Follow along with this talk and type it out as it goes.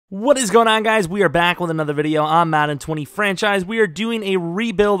What is going on, guys? We are back with another video on Madden 20 franchise. We are doing a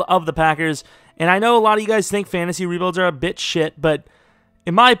rebuild of the Packers, and I know a lot of you guys think fantasy rebuilds are a bit shit, but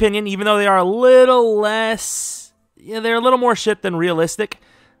in my opinion, even though they are a little less, they're a little more shit than realistic,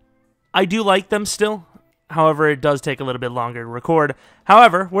 I do like them still. However, it does take a little bit longer to record.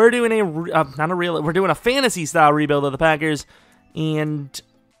 However, we're doing we're doing a fantasy style rebuild of the Packers, and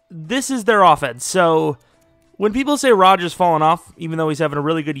this is their offense. So when people say Rodgers falling off, even though he's having a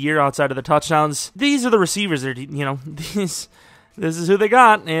really good year outside of the touchdowns, these are the receivers. This is who they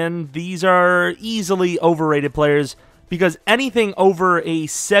got, and these are easily overrated players because anything over a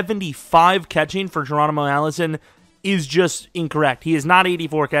 75 catching for Geronimo Allison is just incorrect. He is not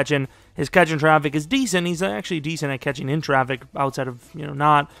 84 catching. His catching traffic is decent. He's actually decent at catching in traffic outside of,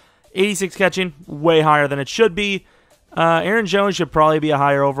 not. 86 catching, way higher than it should be. Aaron Jones should probably be a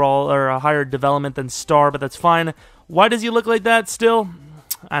higher overall or a higher development than star, but that's fine. Why does he look like that still?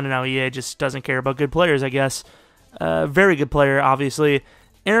 I don't know. EA just doesn't care about good players, I guess. Very good player, obviously.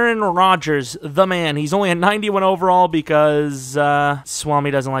 Aaron Rodgers, the man. He's only a 91 overall because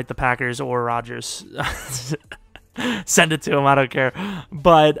Swami doesn't like the Packers or Rodgers. Send it to him. I don't care.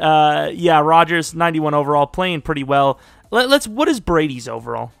 But yeah, Rodgers, 91 overall, playing pretty well. What is Brady's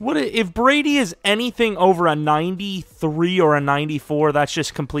overall? If Brady is anything over a 93 or a 94? That's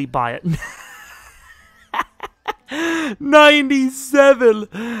just complete buy it. 97.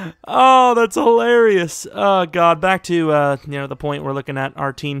 Oh, that's hilarious. Oh God, back to the point we're looking at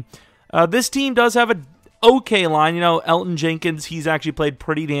our team. This team does have an okay line. Elton Jenkins, he's actually played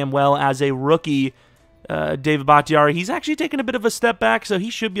pretty damn well as a rookie. David Bakhtiari, he's actually taken a bit of a step back, so he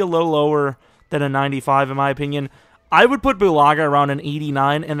should be a little lower than a 95 in my opinion. I would put Bulaga around an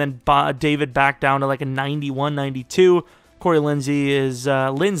 89 and then David back down to like a 91, 92. Corey Linsley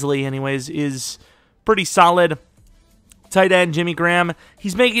is pretty solid. Tight end Jimmy Graham,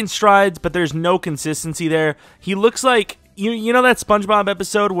 he's making strides, but there's no consistency there. He looks like, you know that SpongeBob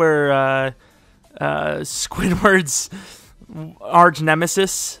episode where Squidward's arch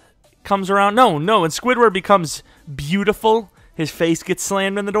nemesis comes around? No, and Squidward becomes beautiful. His face gets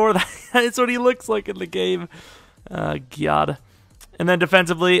slammed in the door. That's what he looks like in the game. God. And then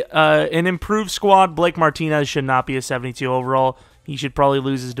defensively, an improved squad. Blake Martinez should not be a 72 overall. He should probably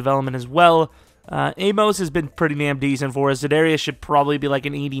lose his development as well. Amos has been pretty damn decent for us. Za'Darius should probably be like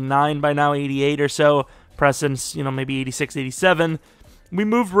an 89 by now, 88 or so. Preston's, maybe 86, 87. We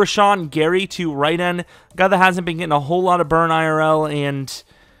moved Rashawn Gary to right end. Guy that hasn't been getting a whole lot of burn IRL and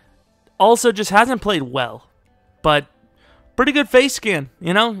also just hasn't played well. But pretty good face scan,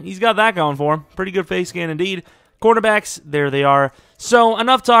 He's got that going for him. Pretty good face scan indeed. Cornerbacks, there they are. So,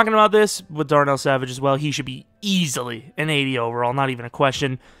 enough talking about this with Darnell Savage as well. He should be easily an 80 overall, not even a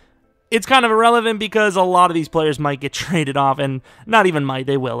question. It's kind of irrelevant because a lot of these players might get traded off, and not even might,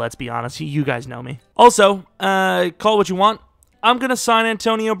 they will, let's be honest. You guys know me. Also, call what you want. I'm going to sign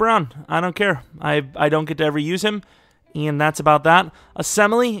Antonio Brown. I don't care. I don't get to ever use him, and that's about that.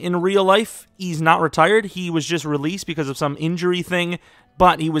 Assembly, in real life, he's not retired. He was just released because of some injury thing,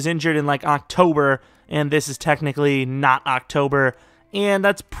 but he was injured in like October, and this is technically not October, and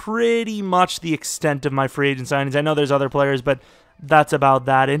that's pretty much the extent of my free agent signings. I know there's other players, but that's about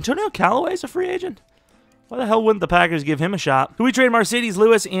that. Antonio Callaway's a free agent? Why the hell wouldn't the Packers give him a shot? We trade Mercedes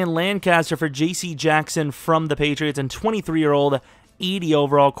Lewis and Lancaster for J.C. Jackson from the Patriots and 23-year-old 80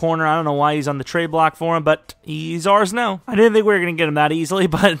 overall corner. I don't know why he's on the trade block for him, but he's ours now. I didn't think we were going to get him that easily,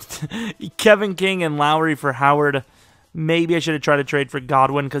 but Kevin King and Lowry for Howard. Maybe I should have tried to trade for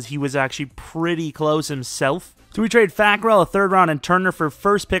Godwin because he was actually pretty close himself. So we trade Fackrell, a third round, and Turner for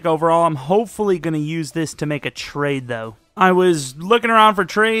first pick overall. I'm hopefully going to use this to make a trade, though. I was looking around for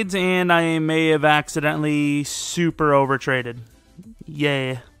trades, and I may have accidentally super overtraded.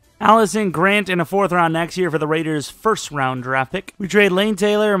 Yeah. Allison Grant in a fourth round next year for the Raiders' first round draft pick. We trade Lane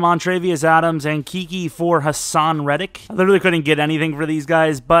Taylor, Montrevious Adams, and Kiki for Hassan Reddick. I literally couldn't get anything for these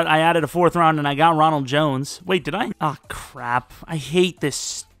guys, but I added a fourth round and I got Ronald Jones. Wait, did I? Oh, crap. I hate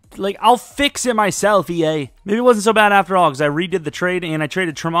this. I'll fix it myself, EA. Maybe it wasn't so bad after all because I redid the trade and I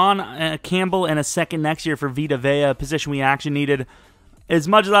traded Tremont Campbell and a second next year for Vita Vea, a position we actually needed. As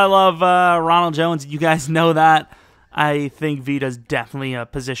much as I love Ronald Jones, you guys know that. I think Vita's definitely a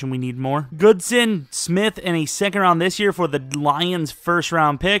position we need more. Goodson, Smith, and a second round this year for the Lions' first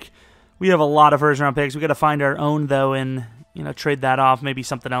round pick. We have a lot of first round picks. We got to find our own though and trade that off. Maybe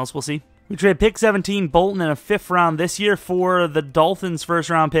something else. We'll see. We trade pick 17 Bolton in a fifth round this year for the Dolphins' first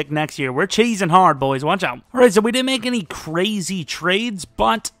round pick next year. We're cheesing hard, boys. Watch out. All right, so we didn't make any crazy trades,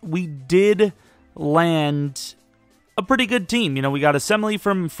 but we did land a pretty good team. We got Assembly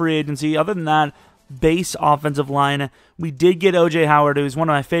from free agency. Other than that, base offensive line. We did get O.J. Howard, who's one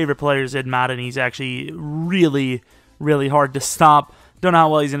of my favorite players in Madden. He's actually really, really hard to stop. Don't know how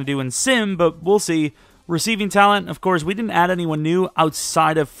well he's going to do in Sim, but we'll see. Receiving talent, of course, we didn't add anyone new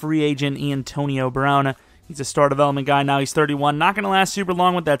outside of free agent Antonio Brown. He's a star development guy now. He's 31. Not going to last super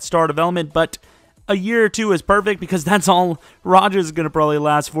long with that star development, but a year or two is perfect because that's all Rodgers is going to probably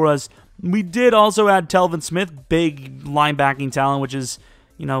last for us. We did also add Telvin Smith, big linebacking talent, which is,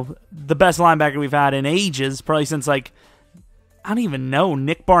 you know, the best linebacker we've had in ages, probably since, like, I don't even know,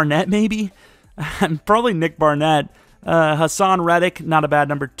 Nick Barnett maybe? Probably Nick Barnett. Hassan Reddick, not a bad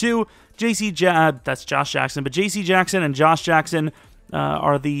number 2. That's Josh Jackson, but J.C. Jackson and Josh Jackson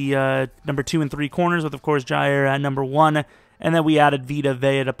are the number 2 and 3 corners, with, of course, Jair at number 1. And then we added Vita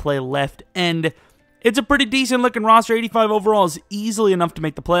Vea to play left end. It's a pretty decent-looking roster. 85 overall is easily enough to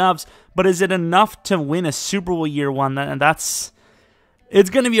make the playoffs, but is it enough to win a Super Bowl year one? And that's... It's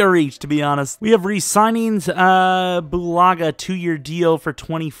going to be a reach, to be honest. We have re-signings. Bulaga, 2-year deal for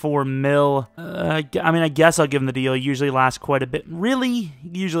 $24 million. I guess I'll give him the deal. It usually lasts quite a bit. Really?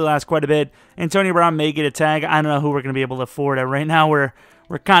 Usually lasts quite a bit. Antonio Brown may get a tag. I don't know who we're going to be able to afford it. Right now, we're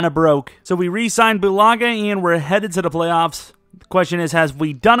kind of broke. So we re-signed Bulaga, and we're headed to the playoffs. The question is, have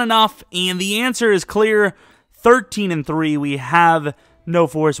we done enough? And the answer is clear. 13-3. We have no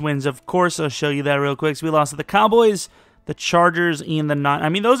forced wins. Of course, I'll show you that real quick. So we lost to the Cowboys, the Chargers, and the I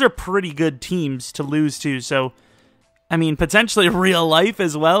mean, those are pretty good teams to lose to. So, I mean, potentially real life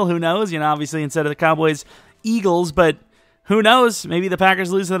as well. Who knows? You know, obviously instead of the Cowboys, Eagles. But who knows? Maybe the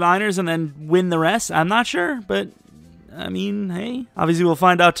Packers lose to the Niners and then win the rest. I'm not sure. But, I mean, hey. Obviously we'll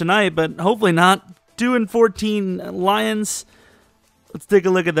find out tonight, but hopefully not. 2-14 Lions. Let's take a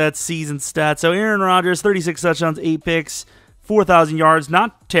look at that season stat. So Aaron Rodgers, 36 touchdowns, 8 picks, 4,000 yards.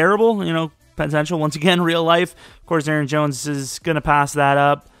 Not terrible, you know, potential. Once again, real life. Of course, Aaron Jones is going to pass that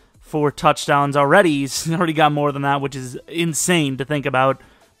up for touchdowns already. He's already got more than that, which is insane to think about.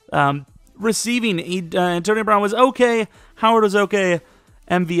 Receiving, Antonio Brown was okay. Howard was okay.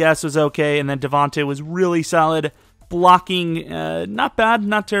 MVS was okay. And then Devontae was really solid. Blocking, not bad,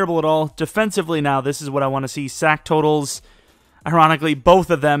 not terrible at all. Defensively now, this is what I want to see. Sack totals. Ironically, both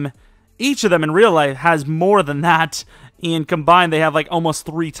of them, each of them in real life has more than that. And combined, they have like almost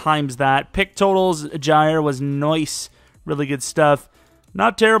 3 times that. Pick totals, Jair was nice. Really good stuff.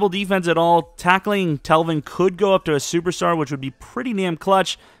 Not terrible defense at all. Tackling, Telvin could go up to a superstar, which would be pretty damn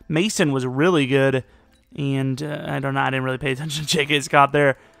clutch. Mason was really good. And I don't know, I didn't really pay attention to J.K. Scott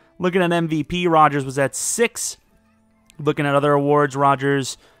there. Looking at MVP, Rodgers was at 6. Looking at other awards,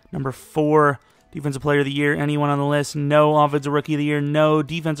 Rodgers, number 4. Defensive Player of the Year, anyone on the list? No. Offensive Rookie of the Year, no.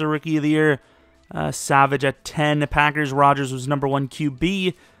 Defensive Rookie of the Year, Savage at 10. Packers, Rodgers was number 1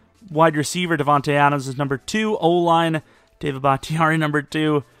 QB. Wide receiver, Devontae Adams was number 2. O-line, David Bakhtiari, number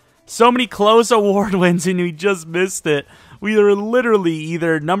 2. So many close award wins, and we just missed it. We were literally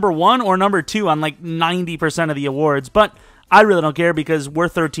either number 1 or number 2 on like 90% of the awards. But I really don't care because we're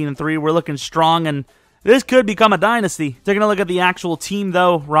 13-3. We're looking strong, and this could become a dynasty. Taking a look at the actual team,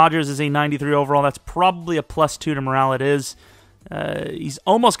 though, Rodgers is a 93 overall. That's probably a +2 to morale. It is. He's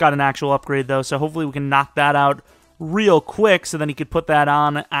almost got an actual upgrade, though, so hopefully we can knock that out real quick so then he could put that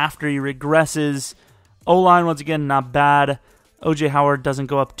on after he regresses. O-line, once again, not bad. O.J. Howard doesn't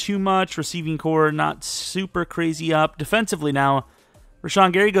go up too much. Receiving core, not super crazy up. Defensively now,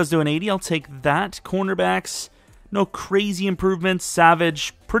 Rashawn Gary goes to an 80. I'll take that. Cornerbacks, no crazy improvements.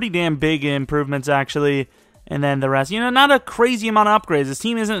 Savage, pretty damn big improvements, actually. And then the rest, you know, not a crazy amount of upgrades. This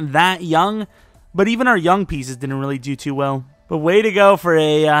team isn't that young, but even our young pieces didn't really do too well. But way to go for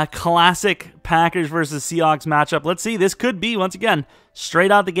a classic Packers versus Seahawks matchup. Let's see, this could be, once again,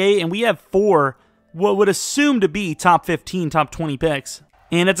 straight out the gate. And we have 4, what would assume to be top 15, top 20 picks.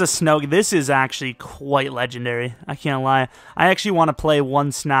 And it's a snow. This is actually quite legendary. I can't lie. I actually want to play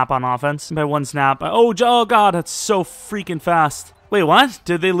 1 snap on offense. By 1 snap. Oh God, that's so freaking fast. Wait, what?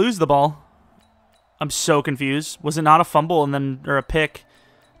 Did they lose the ball? I'm so confused. Was it not a fumble and then, or a pick?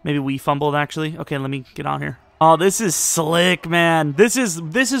 Maybe we fumbled, actually. Okay, let me get on here. Oh, this is slick, man. This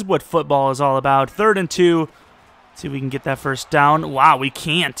is what football is all about. 3rd and 2. Let's see if we can get that first down. Wow, we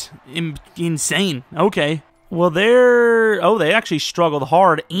can't. Insane. Okay. Well, they actually struggled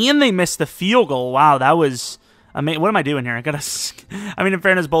hard, and they missed the field goal. Wow, that was amazing. What am I doing here? I mean, in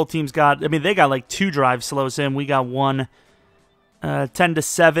fairness, both teams they got like 2 drives slow sim. We got 1.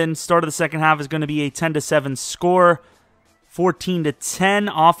 10-7. Start of the second half is going to be a 10-7 score.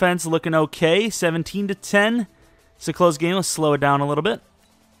 14-10. Offense looking okay. 17-10. It's a close game. Let's slow it down a little bit.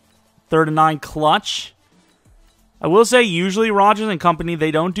 3rd and 9 clutch. I will say, usually Rodgers and company,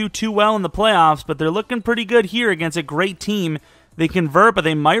 they don't do too well in the playoffs, but they're looking pretty good here against a great team. They convert, but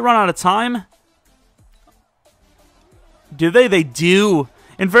they might run out of time. Do they? They do.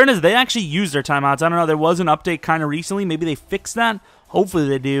 In fairness, they actually use their timeouts. I don't know. There was an update kind of recently. Maybe they fixed that. Hopefully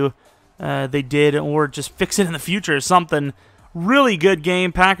they do. They did, or just fix it in the future or something. Really good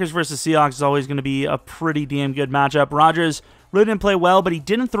game. Packers versus Seahawks is always going to be a pretty damn good matchup. Rodgers really didn't play well, but he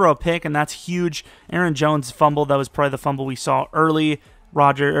didn't throw a pick, and that's huge. Aaron Jones fumbled. That was probably the fumble we saw early.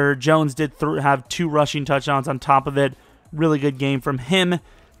 Jones did have 2 rushing touchdowns on top of it. Really good game from him.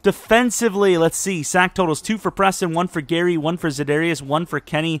 Defensively, let's see. Sack totals 2 for Preston, 1 for Gary, 1 for Za'Darius, 1 for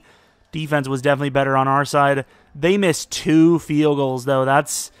Kenny. Defense was definitely better on our side. They missed 2 field goals, though.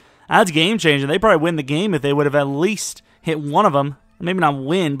 That's game-changing. They probably win the game if they would have at least hit one of them. Maybe not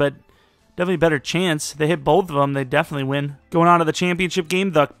win, but definitely a better chance. They hit both of them, they definitely win. Going on to the championship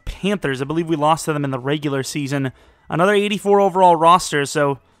game, the Panthers. I believe we lost to them in the regular season. Another 84 overall roster,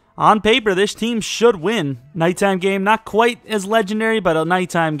 so on paper, this team should win. Nighttime game, not quite as legendary, but a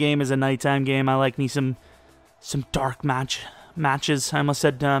nighttime game is a nighttime game. I like me some dark matches. I almost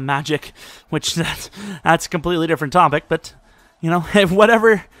said magic, which that's a completely different topic, but, you know,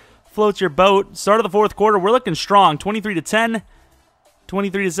 whatever floats your boat. Start of the fourth quarter, we're looking strong. 23-10,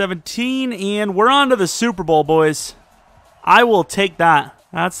 23-17, and we're on to the Super Bowl, boys. I will take that.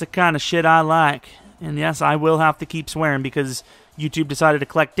 That's the kind of shit I like. And yes, I will have to keep swearing because YouTube decided to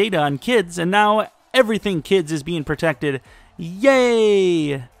collect data on kids, and now everything kids is being protected.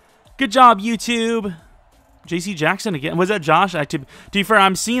 Yay! Good job, YouTube. JC Jackson again. Was that Josh? To be fair,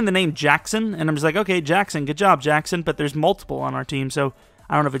 I'm seeing the name Jackson, and I'm just like, okay, Jackson. Good job, Jackson. But there's multiple on our team, so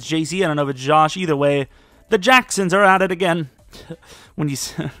I don't know if it's JC. I don't know if it's Josh. Either way, the Jacksons are at it again. When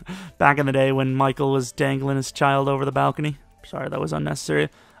he's back in the day when Michael was dangling his child over the balcony. Sorry, that was unnecessary.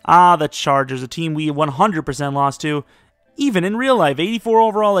 The Chargers, a team we 100% lost to, even in real life. 84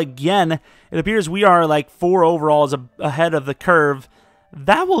 overall again. It appears we are like 4 overalls ahead of the curve.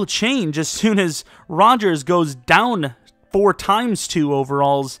 That will change as soon as Rodgers goes down 4 times 2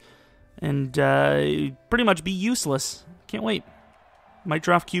 overalls and pretty much be useless. Can't wait. Might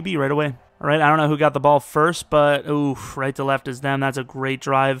draft QB right away. All right, I don't know who got the ball first, but oof, right to left is them. That's a great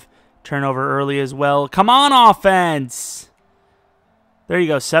drive. Turnover early as well. Come on, offense! There you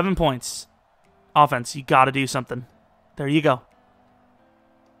go, 7 points. Offense, you got to do something. There you go.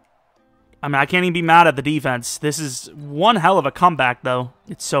 I mean, I can't even be mad at the defense. This is one hell of a comeback, though.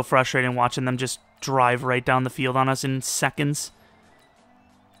 It's so frustrating watching them just drive right down the field on us in seconds.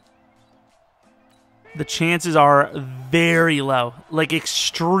 The chances are very low, like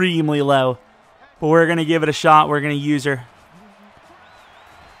extremely low. But we're going to give it a shot. We're going to use her.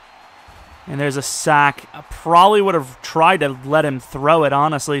 And there's a sack. I probably would have tried to let him throw it,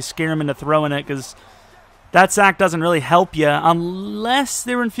 honestly. Scare him into throwing it, because that sack doesn't really help you unless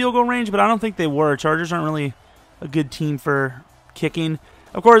they're in field goal range, but I don't think they were. Chargers aren't really a good team for kicking.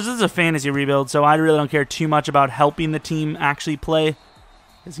 Of course, this is a fantasy rebuild, so I really don't care too much about helping the team actually play.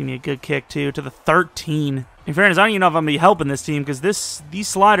 It's going to be a good kick, too, to the 13. In fairness, I don't even know if I'm going to be helping this team because these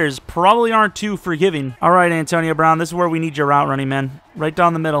sliders probably aren't too forgiving. All right, Antonio Brown, this is where we need your route running, man. Right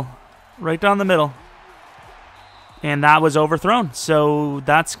down the middle. Right down the middle. And that was overthrown. So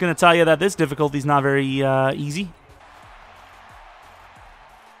that's going to tell you that this difficulty is not very easy.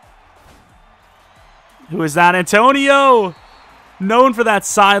 Who is that? Antonio! Known for that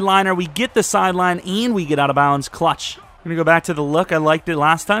sideliner. We get the sideline and we get out of bounds. Clutch. We're going to go back to the look. I liked it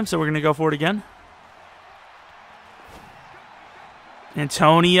last time, so we're going to go for it again.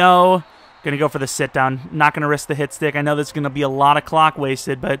 Antonio. Going to go for the sit down. Not going to risk the hit stick. I know there's going to be a lot of clock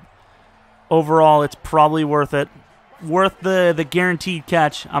wasted, but overall, it's probably worth it. Worth the guaranteed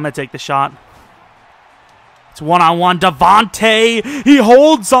catch. I'm going to take the shot. It's one-on-one. Devontae. He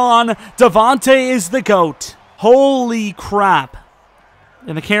holds on. Devontae is the GOAT. Holy crap.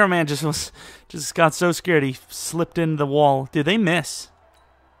 And the cameraman just got so scared he slipped into the wall. Did they miss?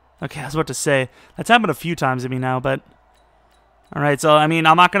 Okay, I was about to say. That's happened a few times to me now, but... Alright, so, I mean,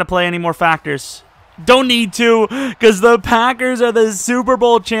 I'm not going to play any more factors. Don't need to, because the Packers are the Super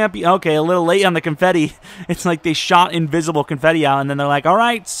Bowl champion. Okay, a little late on the confetti. It's like they shot invisible confetti out, and then they're like, all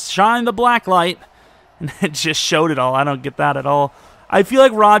right, shine the black light. And it just showed it all. I don't get that at all. I feel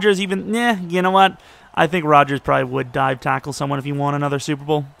like Rodgers even, you know what? I think Rodgers probably would dive tackle someone if he won another Super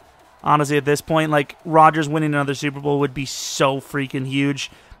Bowl. Honestly, at this point, like, Rodgers winning another Super Bowl would be so freaking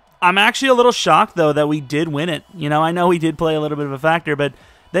huge. I'm actually a little shocked, though, that we did win it. You know, I know we did play a little bit of a factor, but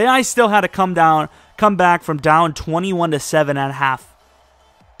I still had to come back from down 21-7 at half.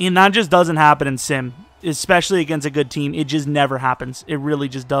 And that just doesn't happen in Sim, especially against a good team. It just never happens. It really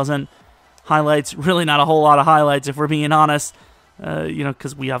just doesn't. Highlights, really not a whole lot of highlights, if we're being honest. You know,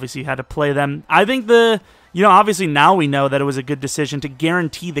 because we obviously had to play them. I think obviously now we know that it was a good decision to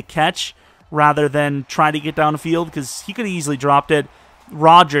guarantee the catch rather than try to get down the field because he could have easily dropped it.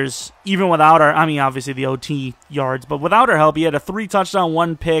 Rodgers, even without our, I mean, obviously the OT yards, but without our help, he had a 3-touchdown,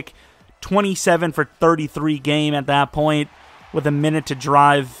 1 pick, 27 for 33 game at that point with a minute to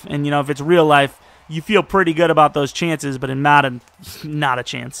drive. And, you know, if it's real life, you feel pretty good about those chances, but in Madden, not a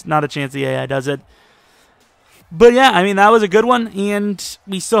chance. Not a chance the AI does it. But yeah, I mean, that was a good one, and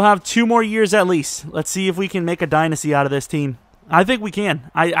we still have 2 more years at least. Let's see if we can make a dynasty out of this team. I think we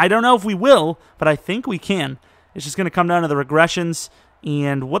can. I don't know if we will, but I think we can. It's just going to come down to the regressions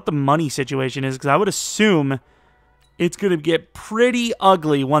and what the money situation is, because I would assume it's going to get pretty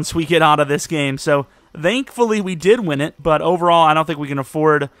ugly once we get out of this game. So thankfully we did win it, but overall I don't think we can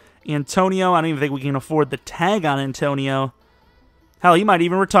afford Antonio. I don't even think we can afford the tag on Antonio. Hell, he might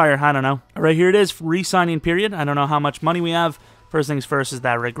even retire. I don't know. All right, here it is, re-signing period. I don't know how much money we have. First things first is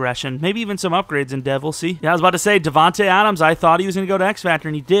that regression. Maybe even some upgrades in Dev. We'll see. Yeah, I was about to say, Davante Adams, I thought he was going to go to X Factor,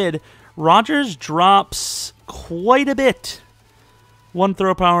 and he did. Rodgers drops quite a bit. 1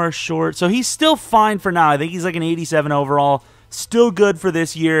 throw power short. So he's still fine for now. I think he's like an 87 overall. Still good for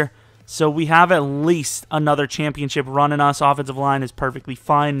this year. So we have at least another championship run in us. Offensive line is perfectly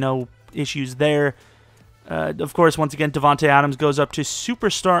fine. No issues there. Of course, once again, Davante Adams goes up to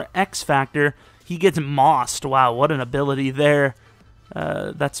Superstar X Factor. He gets mossed. Wow, what an ability there.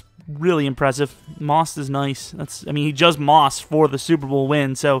 That's really impressive. Mossed is nice. I mean, he just mossed for the Super Bowl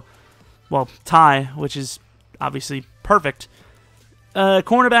win. So, well, tie, which is obviously perfect.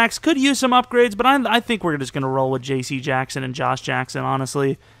 Cornerbacks could use some upgrades, but I think we're just going to roll with J.C. Jackson and Josh Jackson,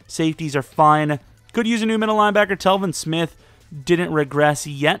 honestly. Safeties are fine. Could use a new middle linebacker. Telvin Smith didn't regress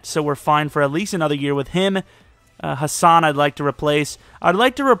yet, so we're fine for at least another year with him. Hassan I'd like to replace. I'd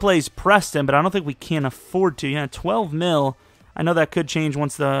like to replace Preston, but I don't think we can afford to. Yeah, 12 mil. I know that could change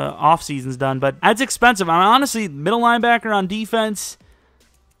once the offseason's done, but that's expensive. I mean, honestly, middle linebacker on defense,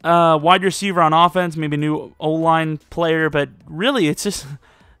 wide receiver on offense, maybe a new O-line player, but really it's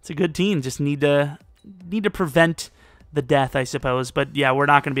a good team. Just need to prevent the death, I suppose. But yeah, we're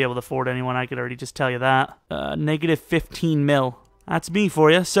not going to be able to afford anyone. I could already just tell you that. Negative 15 mil. That's me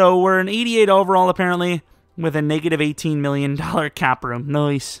for you. So we're an 88 overall apparently with a negative $18 million cap room.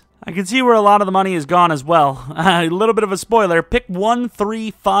 Nice. I can see where a lot of the money is gone as well. A little bit of a spoiler. Pick 1,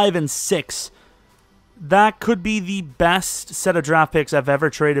 3, 5, and 6. That could be the best set of draft picks I've ever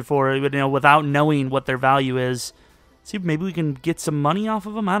traded for, you know, without knowing what their value is. See if maybe we can get some money off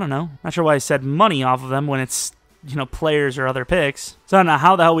of them. I don't know. Not sure why I said money off of them when it's, you know, players or other picks. So I don't know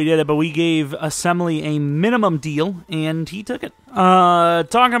how the hell we did it, but we gave Assembly a minimum deal, and he took it.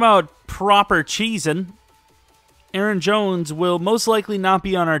 Talking about proper cheesing, Aaron Jones will most likely not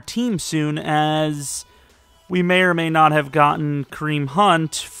be on our team soon, as we may or may not have gotten Kareem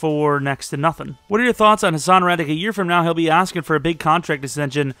Hunt for next to nothing. What are your thoughts on Hassan Reddick? A year from now, he'll be asking for a big contract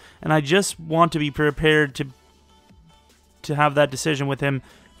extension, and I just want to be prepared to have that decision with him.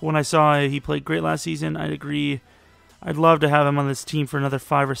 When I saw he played great last season, I'd agree. I'd love to have him on this team for another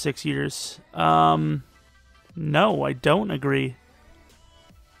 5 or 6 years. No, I don't agree.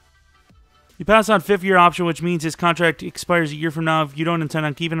 You pass on 5th-year option, which means his contract expires a year from now. If you don't intend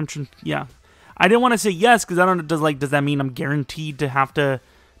on keeping him, yeah. I didn't want to say yes because I don't know. Does that mean I'm guaranteed to have to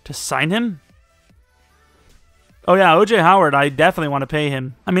sign him? Oh yeah, OJ Howard. I definitely want to pay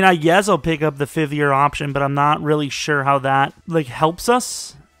him. I mean, I guess I'll pick up the 5th-year option, but I'm not really sure how that helps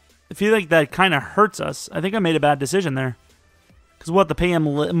us. I feel like that kind of hurts us. I think I made a bad decision there. Because we'll have to pay him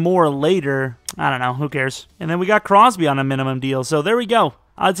more later. I don't know. Who cares? And then we got Crosby on a minimum deal. So there we go.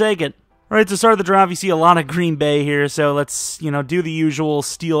 I'll take it. All right, to start the draft, you see a lot of Green Bay here. So let's, do the usual,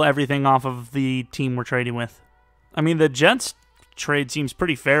 steal everything off of the team we're trading with. I mean, the Jets trade seems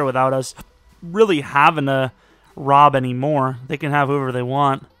pretty fair without us really having to rob anymore. They can have whoever they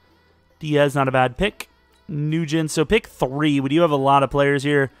want. Diaz, not a bad pick. Nugent, so pick 3. We do have a lot of players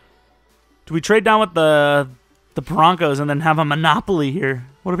here. Do we trade down with the Broncos and then have a monopoly here?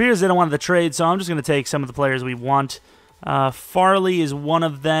 Well, it appears they don't want the trade, so I'm just going to take some of the players we want. Farley is one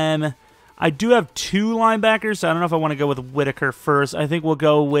of them. I do have 2 linebackers, so I don't know if I want to go with Whitaker first. I think we'll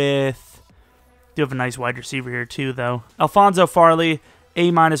go with... Do have a nice wide receiver here too, though. Alfonso Farley, A-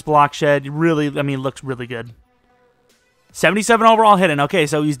 block shed. Really, I mean, looks really good. 77 overall hidden. Okay,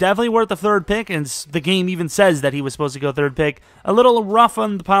 so he's definitely worth the 3rd pick, and the game even says that he was supposed to go 3rd pick. A little rough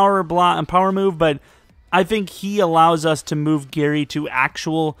on the power move, but I think he allows us to move Gary to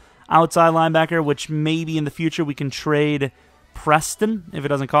actual outside linebacker, which maybe in the future we can trade Preston if it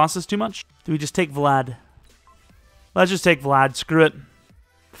doesn't cost us too much. Do we just take Vlad? Let's just take Vlad. Screw it.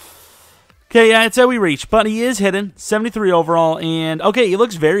 Okay, yeah, it's how we reach, but he is hidden. 73 overall, and okay, he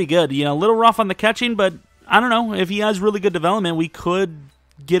looks very good. A little rough on the catching, but I don't know. If he has really good development, we could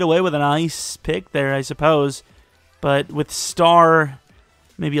get away with a nice pick there, I suppose. But with Star,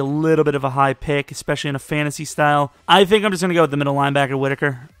 maybe a little bit of a high pick, especially in a fantasy style. I think I'm just going to go with the middle linebacker,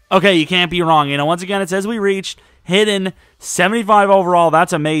 Whitaker. Okay, you can't be wrong. You know, once again, it says we reached hidden 75 overall.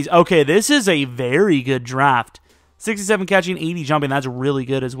 That's amazing. Okay, this is a very good draft. 67 catching, 80 jumping. That's really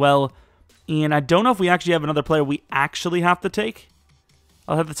good as well. And I don't know if we actually have another player we actually have to take.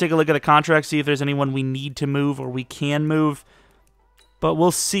 I'll have to take a look at the contract, see if there's anyone we need to move or we can move. But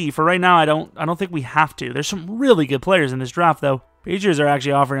we'll see. For right now, I don't think we have to. There's some really good players in this draft, though. Patriots are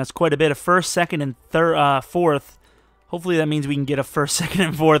actually offering us quite a bit of first, second, and fourth. Hopefully that means we can get a first, second,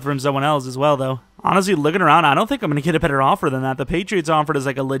 and fourth from someone else as well, though. Honestly, looking around, I don't think I'm going to get a better offer than that. The Patriots offered us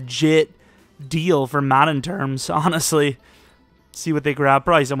like a legit deal for Madden terms, honestly. See what they grab.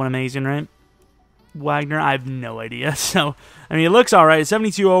 Probably someone amazing, right? Wagner, I have no idea. So, I mean, it looks all right.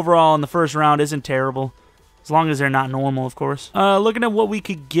 72 overall in the first round isn't terrible. As long as they're not normal, of course. Looking at what we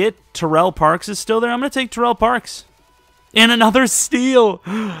could get, Terrell Parks is still there. I'm going to take Terrell Parks. And another steal.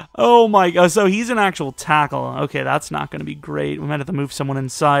 Oh, my God. So he's an actual tackle. Okay, that's not going to be great. We might have to move someone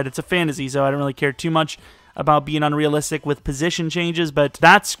inside. It's a fantasy, so I don't really care too much about being unrealistic with position changes, but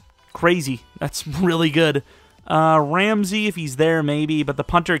that's crazy. That's really good. Ramsey, if he's there, maybe. But the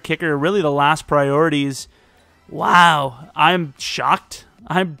punter, kicker, really the last priorities. Wow. I'm shocked.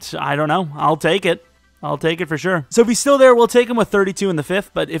 I don't know. I'll take it. I'll take it for sure. So if he's still there, we'll take him with 32 in the 5th.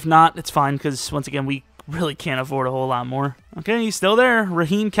 But if not, it's fine because, once again, we really can't afford a whole lot more. Okay, he's still there.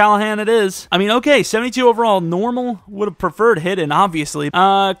 Raheem Callahan it is. I mean, okay, 72 overall, normal. Would have preferred hidden, obviously.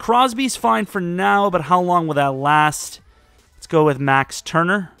 Crosby's fine for now, but how long will that last? Let's go with Max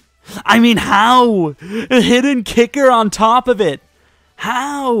Turner. I mean, how? A hidden kicker on top of it.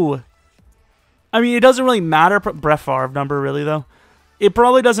 How? I mean, it doesn't really matter. Brett Favre number, really, though. It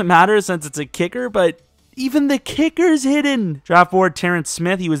probably doesn't matter since it's a kicker, but even the kicker's hidden. Draft board, Terrence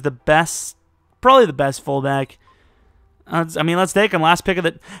Smith. He was the best, probably the best fullback. I mean, let's take him. Last pick of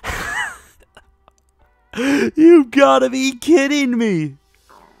the... You gotta be kidding me.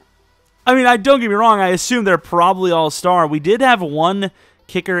 I mean, don't get me wrong. I assume they're probably all-star. We did have one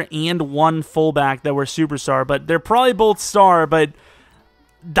kicker and one fullback that were superstar, but they're probably both star, but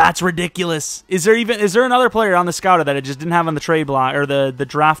that's ridiculous. Is there another player on the scouter that it just didn't have on the trade block or the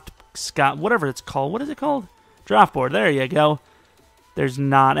draft scout, whatever it's called? What is it called? Draft board. There you go. There's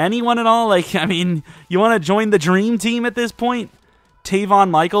not anyone at all. Like, I mean, you want to join the dream team at this point? Tavon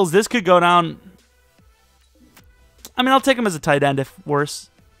Michaels. This could go down. I mean, I'll take him as a tight end if worse.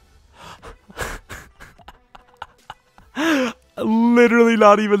 Literally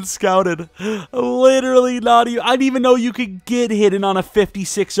not even scouted. Literally not even. I didn't even know you could get hidden on a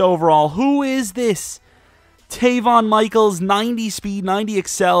 56 overall. Who is this? Tavon Michaels, 90 speed, 90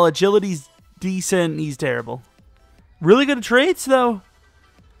 excel, agility's decent. He's terrible. Really good at traits, though.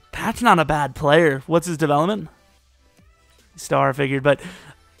 That's not a bad player. What's his development? Star figured, but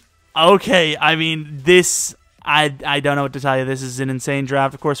okay. I mean, this, I don't know what to tell you. This is an insane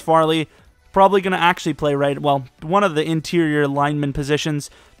draft. Of course, Farley probably going to actually play right. Well, one of the interior lineman positions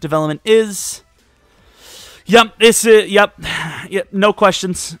development is. Yep, yep, no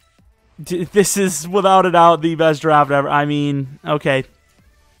questions. This is without a doubt the best draft ever. I mean, okay.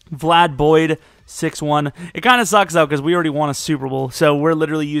 Vlad Boyd, 6'1". It kind of sucks, though, because we already won a Super Bowl, so we're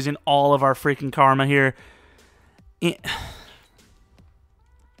literally using all of our freaking karma here.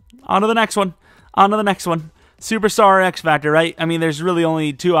 On to the next one. On to the next one. Superstar or X Factor, right? I mean, there's really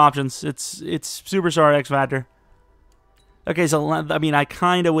only two options. It's Superstar or X Factor. Okay, so I mean, I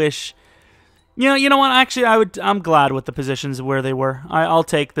kind of wish. You know what? Actually, I'm glad with the positions where they were. I'll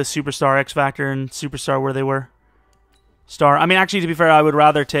take the Superstar, X Factor, and Superstar where they were. Star. I mean, actually, to be fair, I would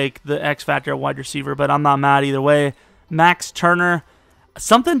rather take the X Factor at wide receiver, but I'm not mad either way. Max Turner.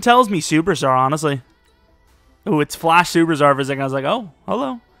 Something tells me Superstar, honestly. Oh, it's Flash Superstar for a second. I was like, oh,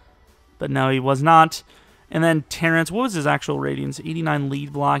 hello. But no, he was not. And then Terrence, what was his actual ratings? 89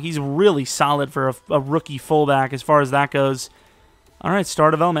 lead block. He's really solid for a rookie fullback as far as that goes. All right,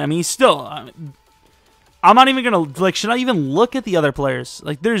 star development. I mean, he's still... I'm not even going to... Like, should I even look at the other players?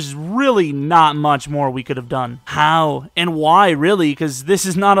 Like, there's really not much more we could have done. How? And why, really? Because this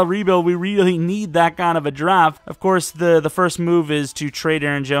is not a rebuild. We really need that kind of a draft. Of course, the first move is to trade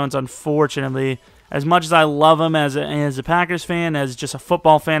Aaron Jones, unfortunately. As much as I love him as a Packers fan, as just a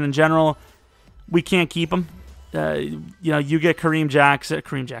football fan in general... We can't keep him. You get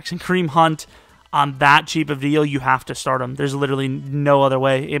Kareem Hunt on that cheap of deal. You have to start him. There's literally no other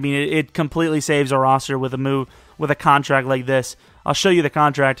way. I mean, it completely saves our roster with a contract like this. I'll show you the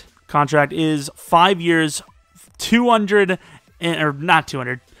contract. Contract is 5 years,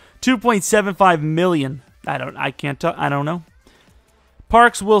 2.75 million. I don't know.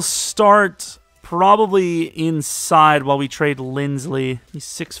 Parks will start probably inside while we trade Lindsley. He's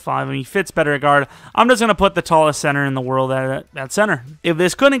 6'5". I mean, he fits better at guard. I'm just going to put the tallest center in the world at center. If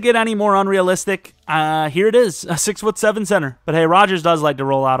this couldn't get any more unrealistic, here it is, a 6'7" center. But hey, Rodgers does like to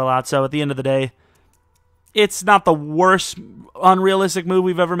roll out a lot, so at the end of the day, it's not the worst unrealistic move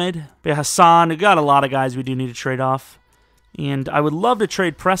we've ever made. But yeah, Hassan, we got a lot of guys we do need to trade off. And I would love to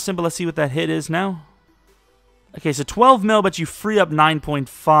trade Preston, but let's see what that hit is now. Okay, so 12 mil, but you free up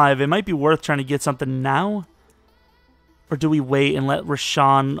 9.5. It might be worth trying to get something now. Or do we wait and let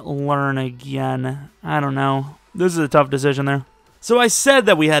Rashawn learn again? I don't know. This is a tough decision there. So I said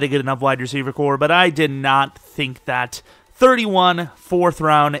that we had a good enough wide receiver core, but I did not think that. 31, 4th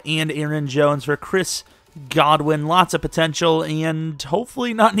round, and Aaron Jones for Chris Godwin. Lots of potential, and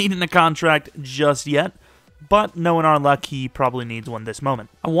hopefully not needing a contract just yet. But knowing our luck, he probably needs one this moment.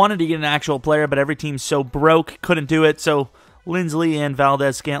 I wanted to get an actual player, but every team's so broke, couldn't do it. So Lindsley and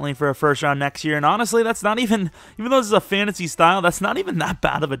Valdez-Scantling for a first round next year. And honestly, that's not even though this is a fantasy style, that's not even that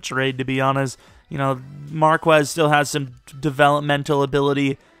bad of a trade, to be honest. You know, Marquez still has some developmental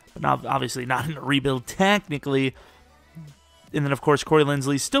ability, but obviously not in a rebuild technically. And then, of course, Corey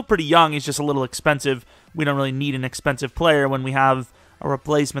Lindsley's still pretty young. He's just a little expensive. We don't really need an expensive player when we have a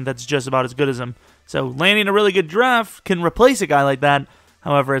replacement that's just about as good as him. So landing a really good draft can replace a guy like that.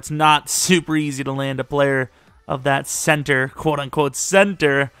 However, it's not super easy to land a player of that center, quote-unquote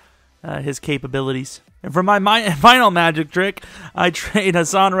center, his capabilities. And for my final magic trick, I trade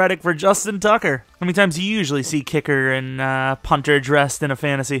Hassan Reddick for Justin Tucker. How many times do you usually see kicker and punter dressed in a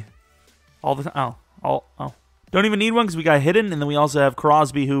fantasy? All the time? Oh. Don't even need one because we got Hidden, and then we also have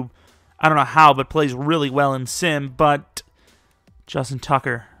Crosby, who, I don't know how, but plays really well in Sim, but Justin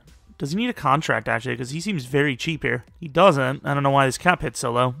Tucker. Does he need a contract, actually? Because he seems very cheap here. He doesn't. I don't know why his cap hit's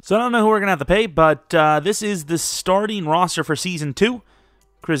so low. So I don't know who we're going to have to pay, but this is the starting roster for Season 2.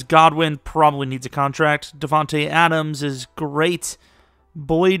 Chris Godwin probably needs a contract. Devontae Adams is great.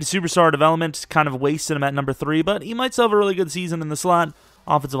 Boyd, superstar development, kind of wasted him at number 3, but he might still have a really good season in the slot.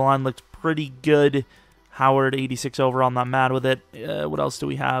 Offensive line looked pretty good. Howard, 86 overall, not mad with it. What else do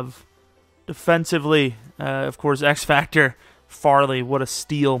we have? Defensively, of course, X Factor. Farley, what a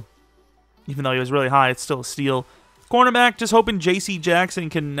steal. Even though he was really high, it's still a steal. Cornerback, just hoping J.C. Jackson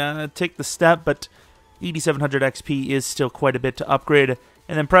can take the step, but 8,700 XP is still quite a bit to upgrade.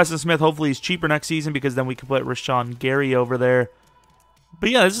 And then Preston Smith, hopefully he's cheaper next season because then we can put Rashawn Gary over there. But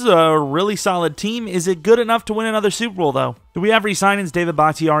yeah, this is a really solid team. Is it good enough to win another Super Bowl, though? Do we have re-signings? David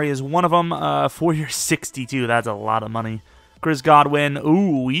Bakhtiari is one of them. 4 years, 62. That's a lot of money. Chris Godwin.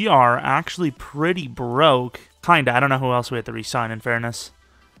 Ooh, we are actually pretty broke. Kinda. I don't know who else we have to re-sign, in fairness.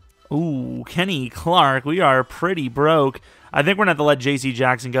 Ooh, Kenny Clark. We are pretty broke. I think we're going to have to let J.C.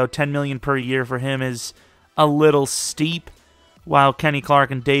 Jackson go. $10 million per year for him is a little steep. While Kenny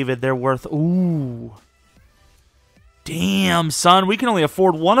Clark and David, they're worth... Ooh. Damn, son. We can only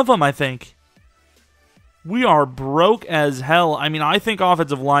afford one of them, I think. We are broke as hell. I mean, I think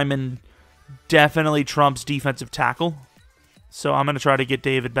offensive lineman definitely trumps defensive tackle. So I'm going to try to get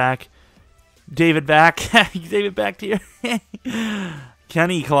David back. David back. David back to you.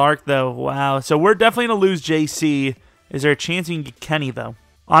 Kenny Clark, though. Wow. So we're definitely going to lose JC. Is there a chance we can get Kenny, though?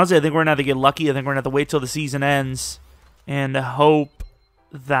 Honestly, I think we're going to have to get lucky. I think we're going to have to wait till the season ends and hope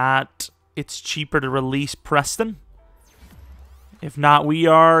that it's cheaper to release Preston. If not, we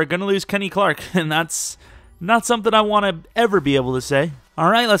are going to lose Kenny Clark, and that's not something I want to ever be able to say. All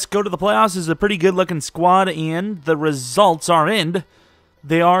right, let's go to the playoffs. This is a pretty good-looking squad, and the results are in.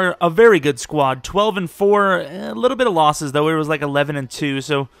 They are a very good squad. 12-4, a little bit of losses, though. It was like 11-2,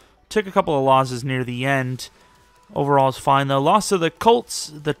 so took a couple of losses near the end. Overall is fine, though. Lost to the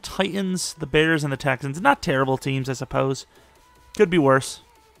Colts, the Titans, the Bears, and the Texans. Not terrible teams, I suppose. Could be worse.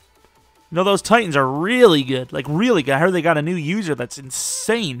 No, those Titans are really good. Like, really good. I heard they got a new user that's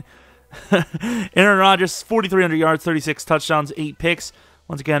insane. Aaron Rodgers, 4,300 yards, 36 touchdowns, 8 picks.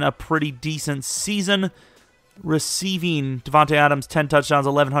 Once again, a pretty decent season. Receiving, Devontae Adams, 10 touchdowns,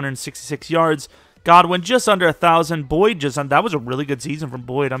 1,166 yards. Godwin, just under 1,000. Boyd, that was a really good season from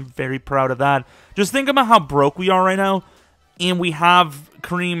Boyd. I'm very proud of that. Just think about how broke we are right now. And we have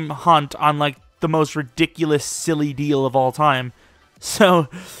Kareem Hunt on, like, the most ridiculous, silly deal of all time. So,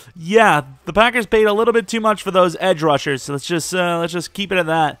 yeah, the Packers paid a little bit too much for those edge rushers. So let's just keep it at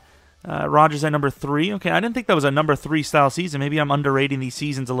that. Rodgers at number 3. Okay, I didn't think that was a number 3 style season. Maybe I'm underrating these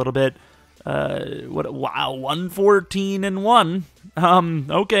seasons a little bit. Wow, 114-1.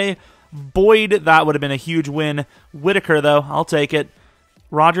 Okay. Boyd, that would have been a huge win. Whitaker, though, I'll take it.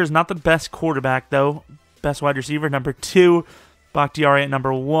 Rodgers, not the best quarterback, though. Best wide receiver, number 2. Bakhtiari at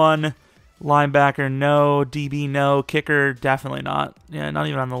number 1. Linebacker, no. DB, no. Kicker, definitely not. Yeah, not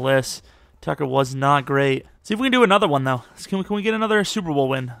even on the list. Tucker was not great. See if we can do another one, though. Can we get another Super Bowl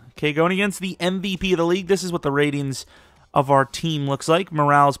win? Okay, going against the MVP of the league. This is what the ratings of our team looks like.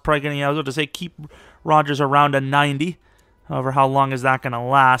 Morale's probably going to, I was about to say, keep Rodgers around a 90. However, how long is that going to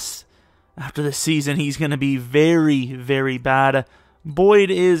last? After this season, he's going to be very, very bad. Boyd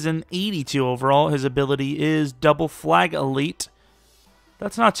is an 82 overall. His ability is double flag elite.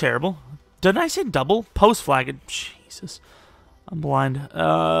 That's not terrible. Didn't I say double? Post flag. Jesus. I'm blind.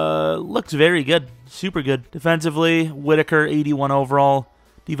 Looks very good. Super good. Defensively, Whitaker, 81 overall.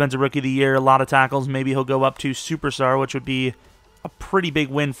 Defensive Rookie of the Year. A lot of tackles. Maybe he'll go up to Superstar, which would be a pretty big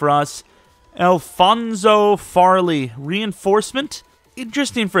win for us. Alfonso Farley. Reinforcement.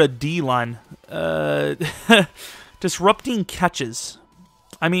 Interesting for a D-line. Disrupting catches.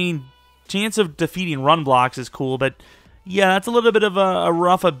 I mean, chance of defeating run blocks is cool, but yeah, that's a little bit of a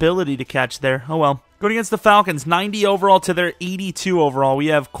rough ability to catch there. Oh well. Going against the Falcons, 90 overall to their 82 overall. We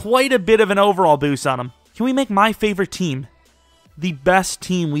have quite a bit of an overall boost on them. Can we make my favorite team the best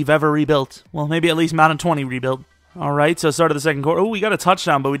team we've ever rebuilt? Well, maybe at least Madden 20 rebuilt. All right, so start of the second quarter. Oh, we got a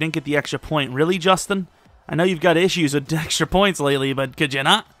touchdown, but we didn't get the extra point. Really, Justin? I know you've got issues with extra points lately, but could you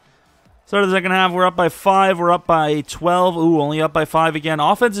not? Start of the second half, we're up by 5. We're up by 12. Ooh, only up by 5 again.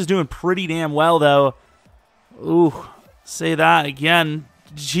 Offense is doing pretty damn well, though. Ooh, say that again.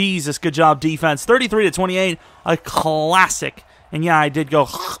 Jesus, good job, defense. 33-28, a classic. And yeah, I did go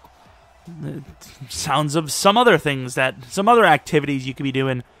sounds of some other things some other activities you could be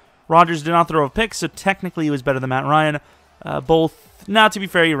doing. Rodgers did not throw a pick, so technically he was better than Matt Ryan. Both, now to be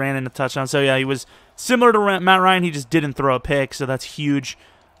fair, he ran in a touchdown. So yeah, he was similar to Matt Ryan. He just didn't throw a pick, so that's huge.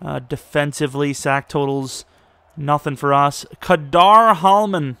 Defensively, sack totals, nothing for us. Kadar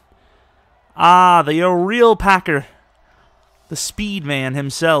Hallman. The real Packer. The speed man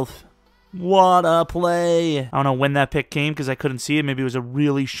himself. What a play. I don't know when that pick came because I couldn't see it. Maybe it was a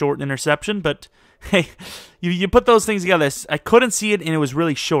really short interception, but hey, you put those things together. I couldn't see it and it was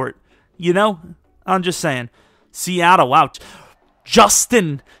really short. You know? I'm just saying. Seattle, wow.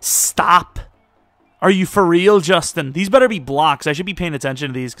 Justin, stop. Are you for real, Justin? These better be blocks. I should be paying attention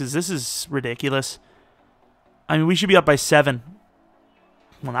to these because this is ridiculous. I mean, we should be up by 7.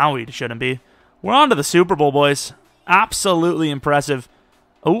 Well, now we shouldn't be. We're on to the Super Bowl, boys. Absolutely impressive.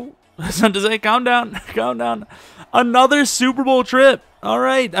 Oh, something to say. Calm down. Calm down. Another Super Bowl trip. All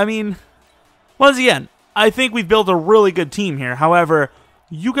right. I mean, once again, I think we've built a really good team here. However,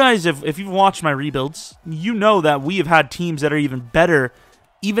 you guys, if you've watched my rebuilds, you know that we have had teams that are even better,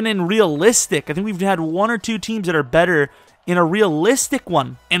 even in realistic. I think we've had 1 or 2 teams that are better in a realistic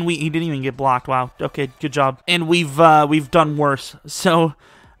one. And he didn't even get blocked. Wow. Okay, good job. And we've done worse. So,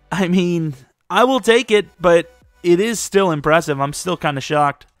 I mean, I will take it, but it is still impressive. I'm still kind of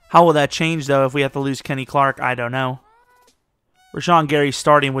shocked. How will that change, though, if we have to lose Kenny Clark? I don't know. Rashawn Gary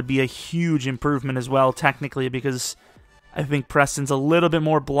starting would be a huge improvement as well, technically, because I think Preston's a little bit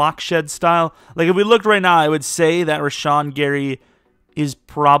more block shed style. Like, if we looked right now, I would say that Rashawn Gary is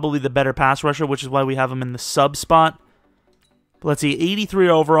probably the better pass rusher, which is why we have him in the sub spot. But let's see, 83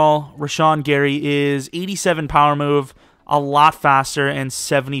 overall. Rashawn Gary is 87 power move, a lot faster, and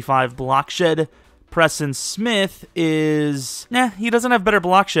 75 block shed. Preston Smith is, he doesn't have better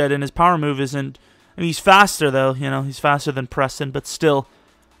block shed, and his power move isn't, I mean, he's faster, though, you know, he's faster than Preston, but still,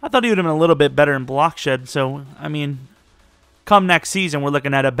 I thought he would have been a little bit better in block shed, so, I mean, come next season, we're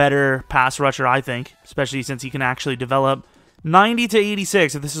looking at a better pass rusher, I think, especially since he can actually develop.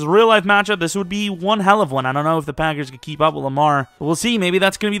 90-86, if this is a real-life matchup, this would be one hell of one. I don't know if the Packers could keep up with Lamar, but we'll see, maybe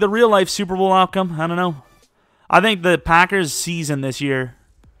that's going to be the real-life Super Bowl outcome, I don't know. I think the Packers' season this year,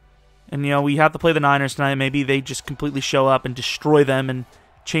 and, you know, we have to play the Niners tonight. Maybe they just completely show up and destroy them and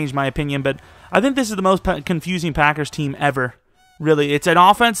change my opinion. But I think this is the most confusing Packers team ever. Really, it's an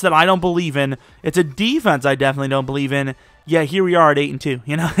offense that I don't believe in. It's a defense I definitely don't believe in. Yeah, here we are at 8-2.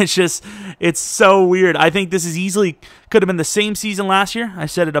 You know, it's so weird. I think this is easily could have been the same season last year. I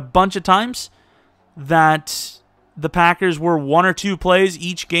said it a bunch of times that the Packers were 1 or 2 plays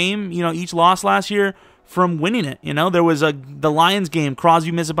each game, you know, each loss last year from winning it. You know, there was the Lions game,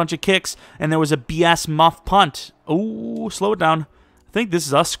 Crosby missed a bunch of kicks, and there was a BS muff punt. Oh, slow it down. I think this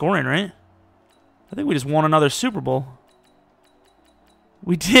is us scoring, right? I think we just won another Super Bowl.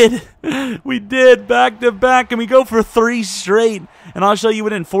 We did. We did, back to back, and we go for 3 straight. And I'll show you, we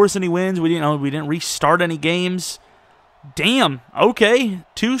didn't force any wins. We didn't restart any games. Damn. Okay,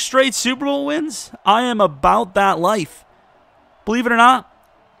 2 straight Super Bowl wins. I am about that life. Believe it or not,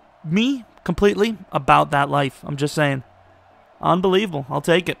 me, completely about that life. I'm just saying. Unbelievable. I'll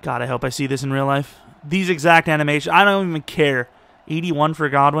take it. God, I hope I see this in real life. These exact animations, I don't even care 81 for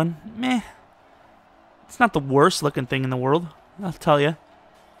Godwin. Meh. It's not the worst looking thing in the world, I'll tell you.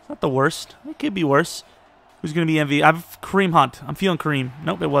 It's not the worst. It could be worse. Who's going to be MVP? I've Kareem Hunt. I'm feeling Kareem.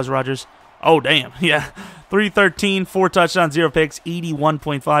 Nope, it was Rodgers. Oh, damn. Yeah. 313, 4 touchdowns, 0 picks,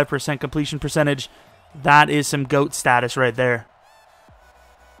 81.5% completion percentage. That is some GOAT status right there.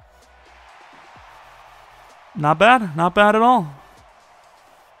 Not bad. Not bad at all.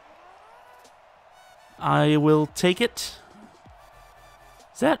 I will take it.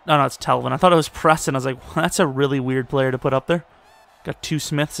 Is that? Oh, no, it's Telvin. I thought it was Preston. I was like, well, that's a really weird player to put up there. Got 2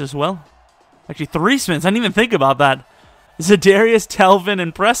 Smiths as well. Actually, 3 Smiths. I didn't even think about that. Zadarius, Telvin,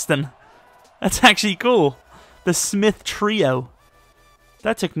 and Preston. That's actually cool. The Smith trio.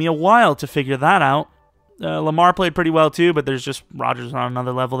 That took me a while to figure that out. Lamar played pretty well too, but there's just Rodgers on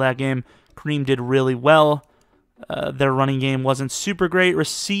another level that game. Kareem did really well. Their running game wasn't super great.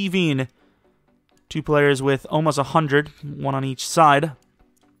 Receiving, 2 players with almost 100, 1 on each side.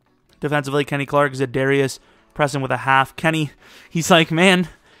 Defensively, Kenny Clark, Zadarius, Preston with a half. Kenny, he's like, man,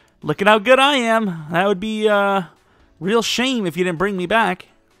 look at how good I am. That would be a real shame if you didn't bring me back.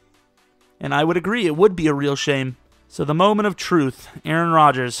 And I would agree, it would be a real shame. So the moment of truth, Aaron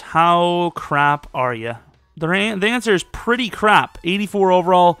Rodgers, how crap are you? The answer is pretty crap. 84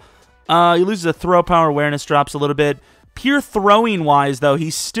 overall. He loses the throw power, awareness drops a little bit. Pure throwing-wise, though,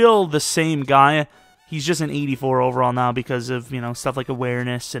 he's still the same guy. He's just an 84 overall now because of, stuff like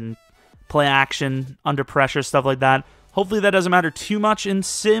awareness and play action, under pressure, stuff like that. Hopefully that doesn't matter too much in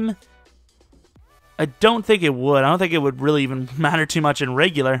Sim. I don't think it would. I don't think it would really even matter too much in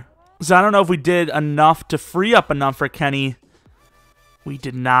regular. So I don't know if we did enough to free up enough for Kenny. We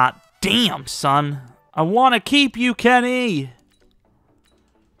did not. Damn, son. I want to keep you, Kenny.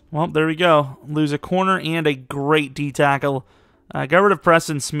 Well, there we go. Lose a corner and a great D-tackle. Got rid of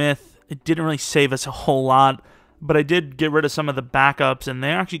Preston Smith. It didn't really save us a whole lot, but I did get rid of some of the backups, and they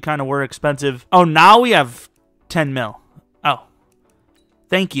actually kind of were expensive. Oh, now we have 10 mil. Oh,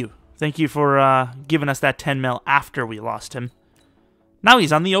 thank you. Thank you for giving us that 10 mil after we lost him. Now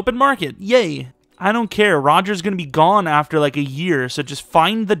he's on the open market. Yay. I don't care. Rodgers going to be gone after like a year, so just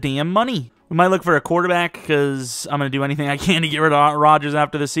find the damn money. We might look for a quarterback because I'm going to do anything I can to get rid of Rodgers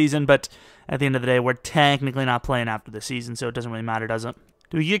after the season, but at the end of the day, we're technically not playing after the season, so it doesn't really matter, does it?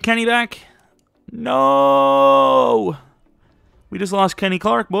 Do we get Kenny back? No! We just lost Kenny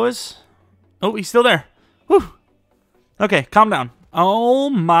Clark, boys. Oh, he's still there. Whew. Okay, calm down. Oh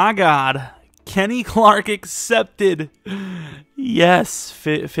my God. Kenny Clark accepted. Yes.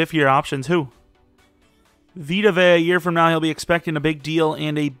 5th-year options. Who? Vita Vea, a year from now, he'll be expecting a big deal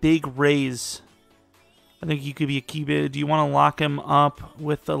and a big raise. I think you could be a key bid. Do you want to lock him up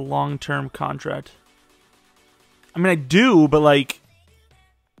with a long-term contract? I mean, I do, but like,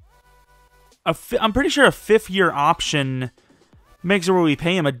 I'm pretty sure a 5th-year option makes it where we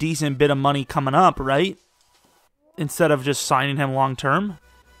pay him a decent bit of money coming up, right? Instead of just signing him long-term.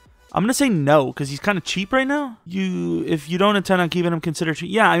 I'm going to say no, because he's kind of cheap right now. If you don't intend on keeping him, consider cheap.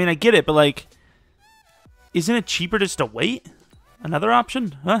 Yeah, I mean, I get it, but like, isn't it cheaper just to wait? Another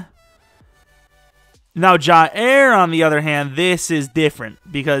option? Huh? Now, Jair, on the other hand, this is different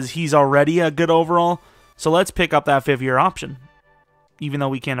because he's already a good overall. So let's pick up that 5th-year option, even though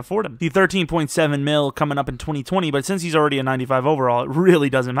we can't afford him. The 13.7 mil coming up in 2020, but since he's already a 95 overall, it really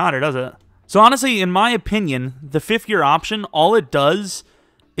doesn't matter, does it? So honestly, in my opinion, the 5th-year option, all it does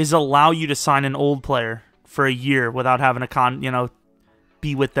is allow you to sign an old player for a year without having to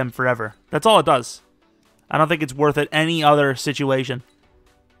be with them forever. That's all it does. I don't think it's worth it any other situation.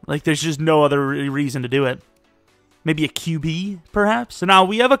 Like, there's just no other reason to do it. Maybe a QB, perhaps? So now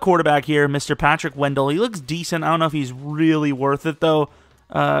we have a quarterback here, Mr. Patrick Wendell. He looks decent. I don't know if he's really worth it, though.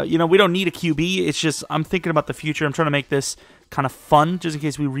 We don't need a QB. It's just, I'm thinking about the future. I'm trying to make this kind of fun, just in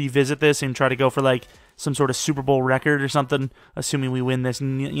case we revisit this and try to go for, like, some sort of Super Bowl record or something, assuming we win this,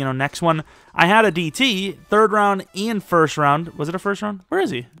 next one. I had a DT, 3rd round and 1st round. Was it a 1st round? Where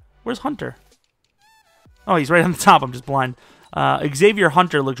is he? Where's Hunter? Oh, he's right on the top. I'm just blind. Xavier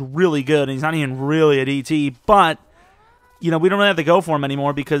Hunter looks really good, and he's not even really a DT, but, we don't really have to go for him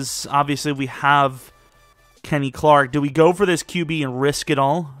anymore because, obviously, we have Kenny Clark. Do we go for this QB and risk it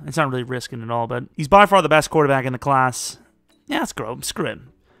all? It's not really risking it all, but he's by far the best quarterback in the class. Yeah, screw it.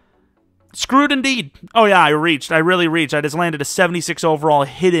 Screw it indeed. Oh, yeah, I really reached. I just landed a 76 overall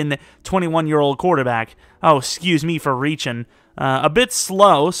hidden 21-year-old quarterback. Oh, excuse me for reaching. A bit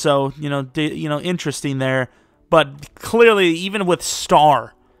slow, so, interesting there. But clearly, even with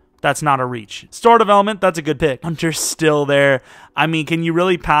Star, that's not a reach. Star development, that's a good pick. Hunter's still there. I mean, can you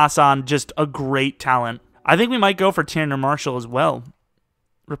really pass on just a great talent? I think we might go for Tanner Marshall as well.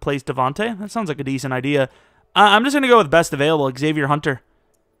 Replace Devontae? That sounds like a decent idea. I'm just going to go with best available, Xavier Hunter.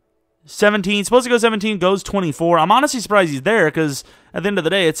 17, supposed to go 17, goes 24. I'm honestly surprised he's there because at the end of the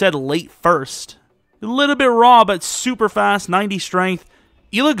day, it said late first. A little bit raw, but super fast, 90 strength.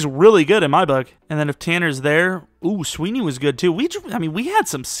 He looks really good in my book. And then if Tanner's there, ooh, Sweeney was good too. I mean, we had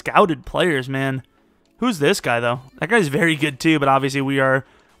some scouted players, man. Who's this guy, though? That guy's very good too, but obviously we are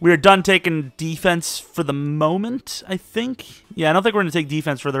done taking defense for the moment, I think. Yeah, I don't think we're going to take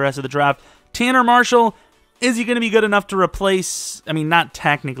defense for the rest of the draft. Tanner Marshall, is he going to be good enough to replace, I mean, not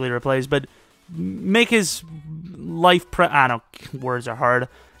technically replace, but make his life, words are hard.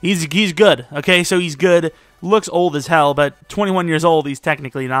 He's good, okay? So he's good. Looks old as hell, but 21 years old, he's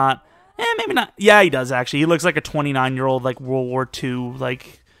technically not. Maybe not. Yeah, he does, actually. He looks like a 29-year-old, like, World War II,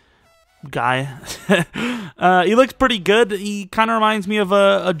 like, guy. He looks pretty good. He kind of reminds me of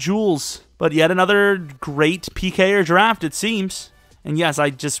a Jules. But yet another great PKer draft, it seems. And yes, I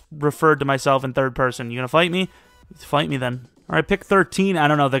just referred to myself in third person. You gonna fight me? Fight me then. All right, pick 13. I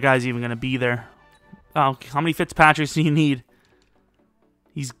don't know if the guy's even gonna be there. Oh, how many Fitzpatricks do you need?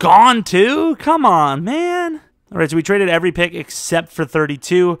 He's gone too? Come on, man. All right, so we traded every pick except for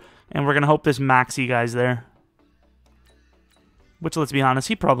 32, and we're gonna hope this Maxey guy's there. Which, let's be honest,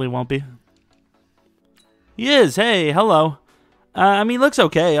 he probably won't be. He is. Hey, hello. I mean, looks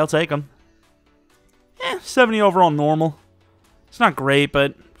okay. I'll take him. 70 overall normal. It's not great,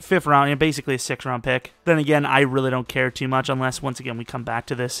 but 5th round, basically a 6th round pick. Then again, I really don't care too much unless, once again, we come back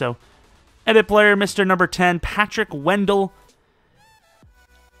to this. So, edit player, Mr. Number 10, Patrick Wendell.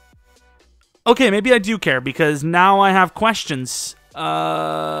 Okay, maybe I do care because now I have questions. What?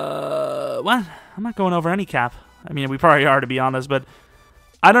 I'm not going over any cap. I mean, we probably are, to be honest, but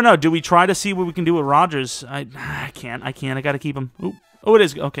I don't know. Do we try to see what we can do with Rodgers? I can't. I got to keep him. Ooh. Oh, it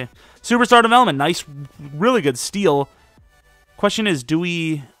is. Okay. Superstar development. Nice. Really good steal. Question is, do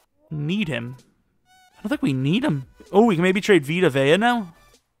we need him? I don't think we need him. Oh, we can maybe trade Vita Vea now?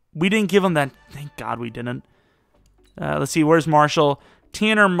 We didn't give him that. Thank God we didn't. Let's see. Where's Marshall?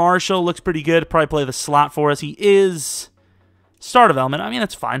 Tanner Marshall looks pretty good. Probably play the slot for us. He is star development. I mean,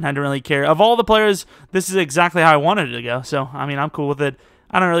 that's fine. I don't really care. Of all the players, this is exactly how I wanted it to go. So, I mean, I'm cool with it.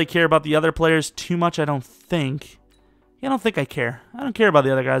 I don't really care about the other players too much, I don't think. Yeah, I don't think I care. I don't care about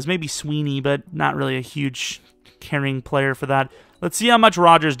the other guys. Maybe Sweeney, but not really a huge caring player for that. Let's see how much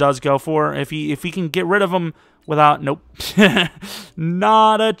Rodgers does go for. If we can get rid of him without... Nope.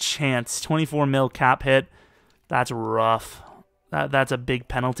 Not a chance. 24 mil cap hit. That's rough. That's a big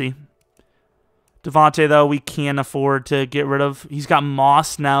penalty. Devontae, though, we can't afford to get rid of. He's got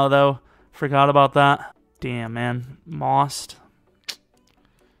Moss now, though. Forgot about that. Damn, man. Moss.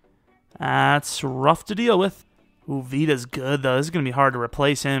 That's rough to deal with. Ooh, Vita's good, though. This is going to be hard to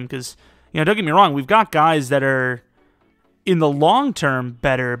replace him because, don't get me wrong. We've got guys that are, in the long term,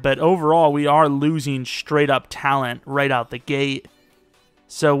 better, but overall, we are losing straight-up talent right out the gate.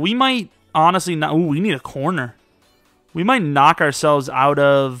 So we might honestly not... Ooh, we need a corner. We might knock ourselves out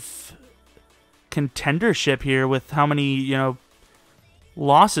of contendership here with how many,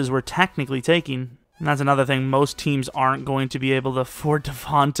 losses we're technically taking. And that's another thing. Most teams aren't going to be able to afford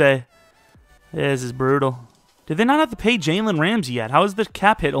Devontae. This is brutal. Did they not have to pay Jalen Ramsey yet? How is the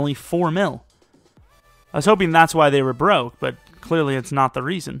cap hit only 4 mil? I was hoping that's why they were broke, but clearly it's not the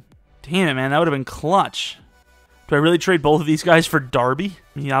reason. Damn it, man. That would have been clutch. Do I really trade both of these guys for Darby?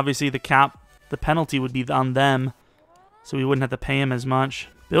 I mean, obviously the penalty would be on them, so we wouldn't have to pay him as much.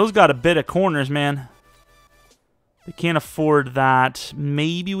 Bill's got a bit of corners, man. They can't afford that.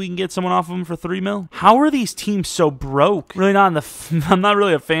 Maybe we can get someone off of them for 3 mil. How are these teams so broke? Really not in the... I'm not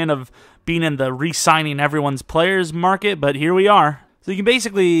really a fan of being in the re-signing everyone's players market, but here we are. So you can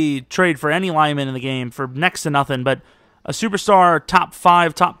basically trade for any lineman in the game for next to nothing, but a superstar, top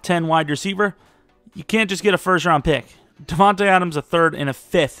 5, top 10 wide receiver, you can't just get a first-round pick. Devontae Adams a 3rd and a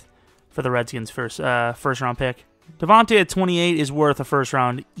 5th for the Redskins first-round pick. Devontae at 28 is worth a first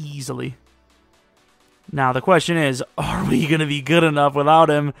round easily. Now, the question is, are we going to be good enough without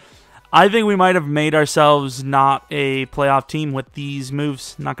him? I think we might have made ourselves not a playoff team with these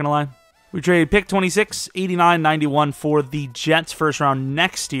moves, not going to lie. We traded pick 26, 89, 91 for the Jets first round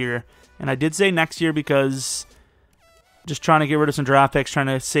next year. And I did say next year because just trying to get rid of some draft picks, trying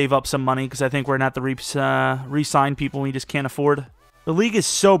to save up some money because I think we're going to have to re-sign people we just can't afford. The league is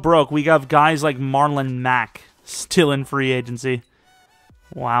so broke. We have guys like Marlon Mack still in free agency.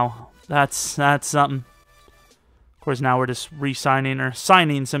 Wow, that's something. Of course, now we're just re-signing or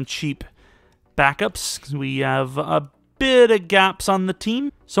signing some cheap backups because we have a bit of gaps on the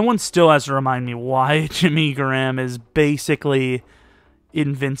team. Someone still has to remind me why Jimmy Graham is basically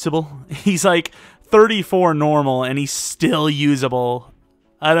invincible. He's like 34 normal and he's still usable.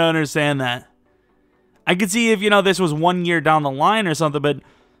 I don't understand that. I could see if, this was 1 year down the line or something, but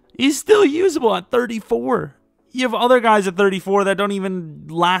he's still usable at 34. You have other guys at 34 that don't even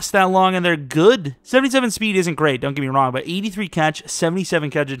last that long, and they're good. 77 speed isn't great, don't get me wrong, but 83 catch, 77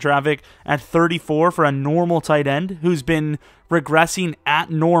 catch in traffic at 34 for a normal tight end who's been regressing at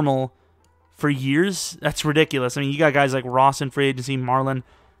normal for years. That's ridiculous. I mean, you got guys like Ross in free agency, Marlin.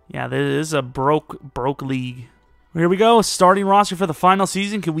 Yeah, this is a broke league. Here we go, starting roster for the final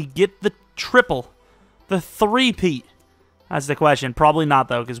season. Can we get the triple? The three-peat? That's the question. Probably not,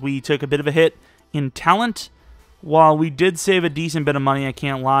 though, because we took a bit of a hit in talent. While we did save a decent bit of money, I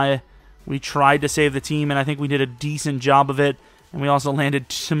can't lie. We tried to save the team, and I think we did a decent job of it. And we also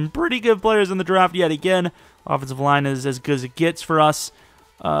landed some pretty good players in the draft yet again. Offensive line is as good as it gets for us.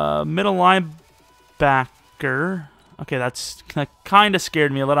 Middle linebacker. Okay, that kind of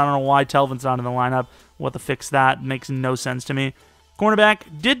scared me a little. I don't know why Telvin's not in the lineup. What to fix that? Makes no sense to me.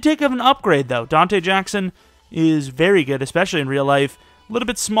 Cornerback did take an upgrade, though. Dante Jackson is very good, especially in real life. A little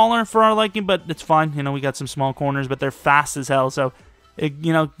bit smaller for our liking, but it's fine. We got some small corners, but they're fast as hell. So,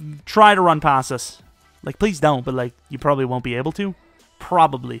 try to run past us. Please don't, but, you probably won't be able to.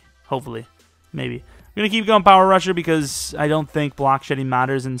 Probably. Hopefully. Maybe. I'm going to keep going power rusher because I don't think block shedding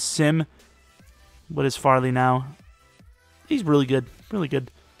matters in Sim. What is Farley now? He's really good. Really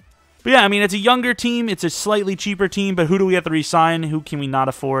good. But, yeah, I mean, it's a younger team. It's a slightly cheaper team, but who do we have to re-sign? Who can we not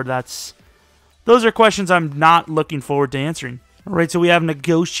afford? Those are questions I'm not looking forward to answering. All right, so we have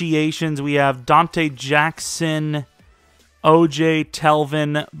negotiations. We have Dante Jackson, OJ,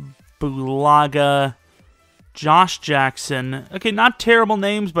 Telvin, Bulaga, Josh Jackson. Okay, not terrible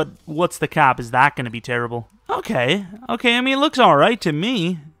names, but what's the cap? Is that going to be terrible? Okay. I mean, it looks all right to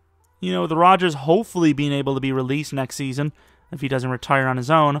me. The Rodgers hopefully being able to be released next season if he doesn't retire on his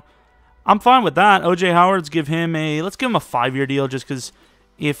own. I'm fine with that. OJ Howard's let's give him a 5-year deal just because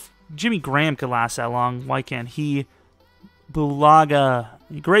if Jimmy Graham could last that long, why can't he? Bulaga,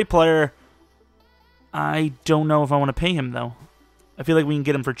 great player. I don't know if I want to pay him, though. I feel like we can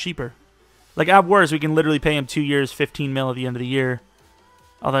get him for cheaper. At worst, we can literally pay him 2 years, 15 mil at the end of the year.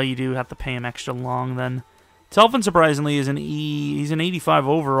 Although you do have to pay him extra long, then. Telvin, surprisingly, is he's an 85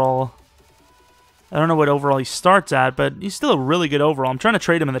 overall. I don't know what overall he starts at, but he's still a really good overall. I'm trying to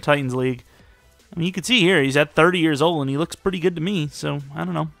trade him in the Titans League. I mean, you can see here, he's at 30 years old, and he looks pretty good to me, so I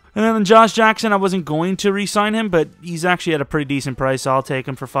don't know. And then Josh Jackson, I wasn't going to re-sign him, but he's actually at a pretty decent price, so I'll take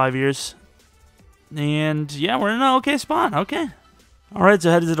him for 5 years. And, yeah, we're in an okay spot. Okay. All right,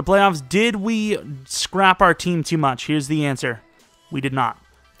 so headed to the playoffs. Did we scrap our team too much? Here's the answer. We did not.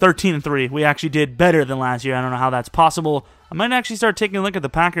 13-3. We actually did better than last year. I don't know how that's possible. I might actually start taking a look at the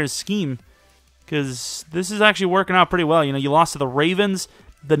Packers' scheme because this is actually working out pretty well. You lost to the Ravens,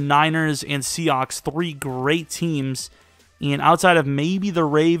 the Niners, and Seahawks, 3 great teams. And outside of maybe the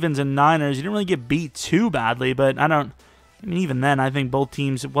Ravens and Niners, you didn't really get beat too badly. But even then, I think both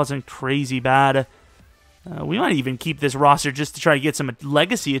teams, it wasn't crazy bad. We might even keep this roster just to try to get some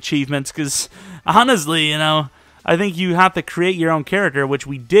legacy achievements. Because honestly, I think you have to create your own character, which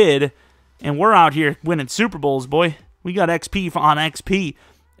we did. And we're out here winning Super Bowls, boy. We got XP on XP.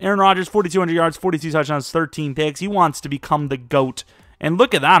 Aaron Rodgers, 4,200 yards, 42 touchdowns, 13 picks. He wants to become the GOAT. And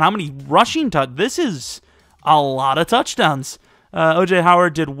look at that. How many rushing touchdowns? This is a lot of touchdowns. OJ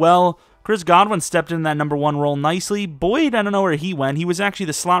Howard did well. Chris Godwin stepped in that number 1 role nicely. Boyd, I don't know where he went. He was actually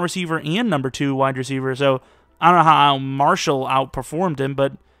the slot receiver and number 2 wide receiver. So I don't know how Marshall outperformed him,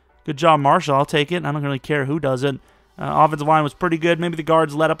 but good job, Marshall. I'll take it. I don't really care who does it. Offensive line was pretty good. Maybe the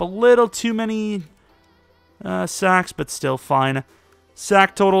guards let up a little too many sacks, but still fine.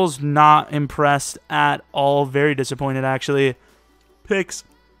 Sack totals, not impressed at all. Very disappointed, actually. Picks,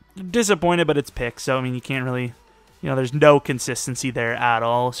 disappointed, but it's picks. So, I mean, you can't really, there's no consistency there at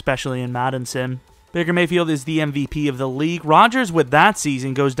all, especially in Madden Sim. Baker Mayfield is the MVP of the league. Rodgers, with that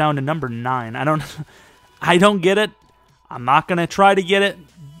season, goes down to number 9. I don't get it. I'm not going to try to get it.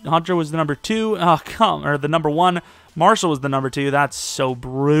 Hunter was the number 2. Or the number 1. Marshall was the number 2. That's so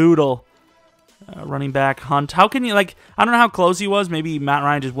brutal. Running back, Hunt. How can you, I don't know how close he was. Maybe Matt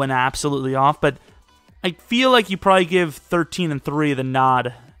Ryan just went absolutely off, but I feel like you probably give 13-3 the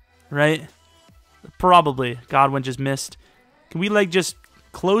nod, right? Probably. Godwin just missed. Can we, just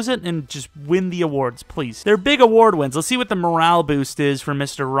close it and just win the awards, please? They're big award wins. Let's see what the morale boost is for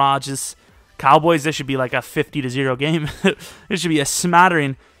Mr. Rodgers. Cowboys, this should be like a 50-0 game. This should be a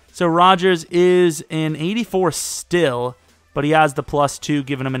smattering. So Rodgers is an 84 still, but he has the +2,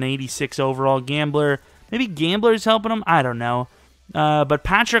 giving him an 86 overall. Gambler, maybe Gambler's helping him? I don't know. But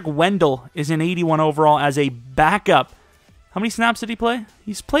Patrick Wendell is an 81 overall as a backup. How many snaps did he play?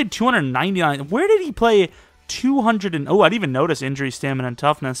 He's played 299. Where did he play 200? Oh, I didn't even notice injury, stamina, and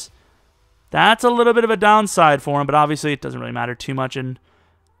toughness. That's a little bit of a downside for him, but obviously it doesn't really matter too much in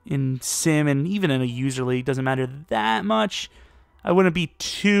Sim, and even in a user league, doesn't matter that much. I wouldn't be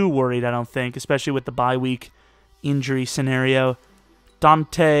too worried, I don't think, especially with the bye week injury scenario.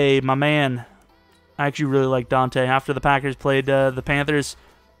 Dante, my man. I actually really like Dante. After the Packers played the Panthers,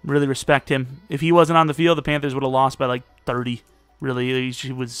 really respect him. If he wasn't on the field, the Panthers would have lost by like 30. Really,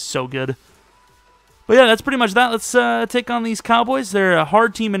 he was so good. But yeah, that's pretty much that. Let's take on these Cowboys. They're a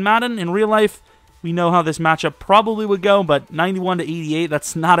hard team in Madden. In real life, we know how this matchup probably would go, but 91 to 88,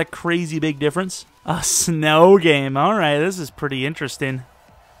 that's not a crazy big difference. A snow game. All right, this is pretty interesting.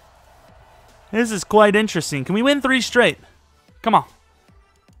 This is quite interesting. Can we win 3 straight? Come on.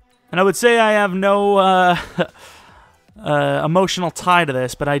 And I would say I have no emotional tie to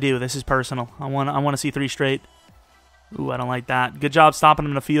this, but I do. This is personal. I want to see 3 straight. Ooh, I don't like that. Good job stopping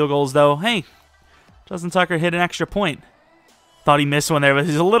him in the field goals, though. Hey, Justin Tucker hit an extra point. Thought he missed one there, but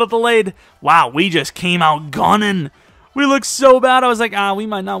he's a little delayed. Wow, we just came out gunning. We looked so bad. I was like, we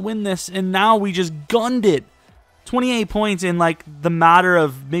might not win this. And now we just gunned it. 28 points in like the matter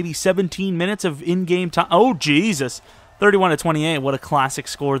of maybe 17 minutes of in-game time. Oh, Jesus. 31 to 28. What a classic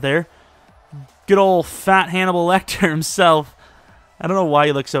score there. Good old fat Hannibal Lecter himself. I don't know why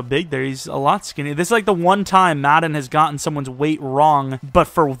he looks so big there. He's a lot skinnier. This is like the one time Madden has gotten someone's weight wrong, but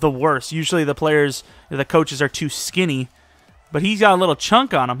for the worse. Usually the players, the coaches are too skinny, but he's got a little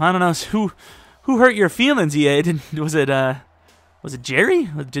chunk on him. I don't know who hurt your feelings, EA. Was it Jerry?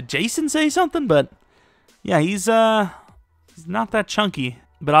 Did Jason say something? But yeah, he's not that chunky.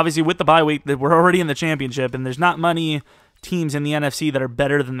 But obviously with the bye week, we're already in the championship, and there's not many teams in the NFC that are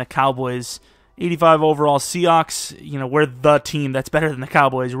better than the Cowboys. 85 overall Seahawks, we're the team that's better than the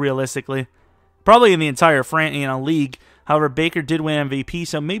Cowboys, realistically. Probably in the entire league. However, Baker did win MVP,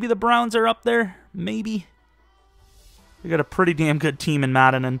 so maybe the Browns are up there. Maybe. They got a pretty damn good team in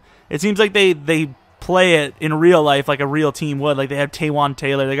Madden, and it seems like they play it in real life like a real team would. Like they have Taywan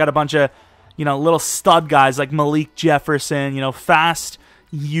Taylor. They got a bunch of, little stud guys like Malik Jefferson, fast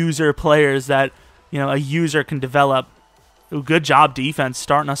user players that, a user can develop. Ooh, good job defense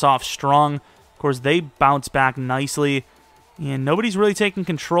starting us off strong. Of course, they bounce back nicely, and nobody's really taking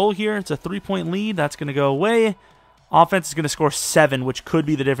control here. It's a 3-point lead. That's going to go away. Offense is going to score 7, which could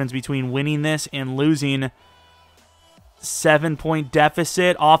be the difference between winning this and losing. 7-point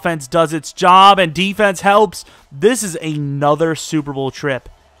deficit. Offense does its job, and defense helps. This is another Super Bowl trip.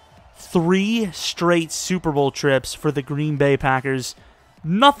 3 straight Super Bowl trips for the Green Bay Packers.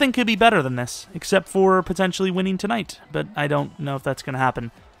 Nothing could be better than this, except for potentially winning tonight, but I don't know if that's going to happen.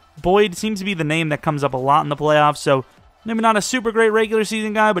 Boyd seems to be the name that comes up a lot in the playoffs, so maybe not a super great regular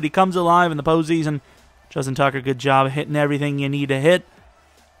season guy, but he comes alive in the postseason. Justin Tucker, good job hitting everything you need to hit.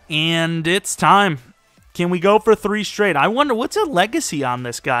 And it's time. Can we go for 3 straight? I wonder, what's a legacy on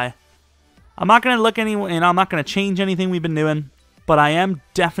this guy? I'm not going to look anywhere, and I'm not going to change anything we've been doing, but I am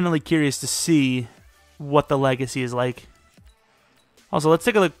definitely curious to see what the legacy is like. Also, let's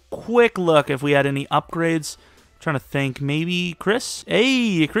take a quick look if we had any upgrades. I'm trying to think. Maybe Chris?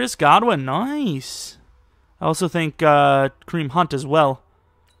 Hey, Chris Godwin. Nice. I also think Kareem Hunt as well.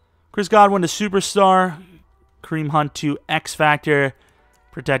 Chris Godwin to Superstar. Kareem Hunt to X Factor.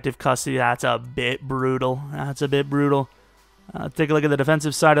 Protective custody. That's a bit brutal. That's a bit brutal. Take a look at the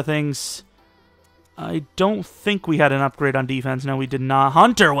defensive side of things. I don't think we had an upgrade on defense. No, we did not.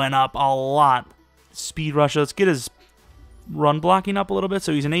 Hunter went up a lot. Speed rusher. Let's get his run blocking up a little bit.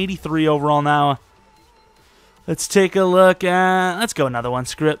 So he's an 83 overall now. Let's take a look at... Let's go another one.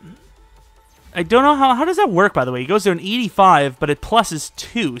 Script. I don't know how does that work, by the way. He goes to an 85, but it pluses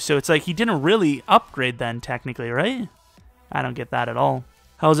 2. So it's like he didn't really upgrade then, technically, right? I don't get that at all.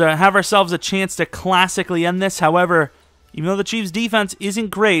 Have ourselves a chance to classically end this. However, even though the Chiefs' defense isn't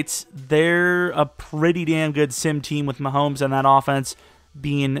great, they're a pretty damn good sim team with Mahomes and that offense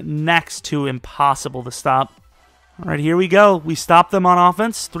being next to impossible to stop. All right, here we go. We stopped them on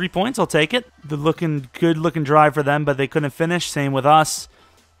offense. 3 points, I'll take it. Good-looking drive for them, but they couldn't finish. Same with us.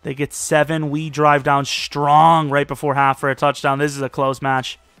 They get 7. We drive down strong right before half for a touchdown. This is a close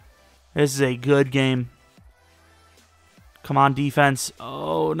match. This is a good game. Come on, defense.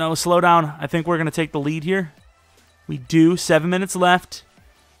 Oh, no, slow down. I think we're going to take the lead here. We do. 7 minutes left.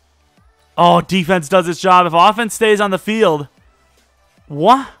 Oh, defense does its job. If offense stays on the field.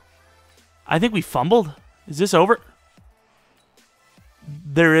 What? I think we fumbled. Is this over?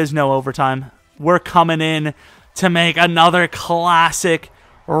 There is no overtime. We're coming in to make another classic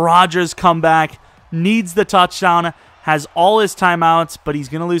Rodgers comeback. Needs the touchdown. Has all his timeouts, but he's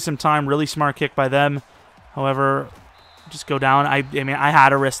going to lose some time. Really smart kick by them. However, just go down. I mean, I had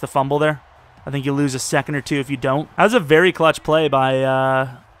to risk the fumble there. I think you lose a second or two if you don't. That was a very clutch play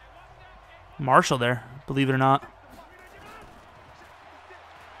by Marshall there, believe it or not.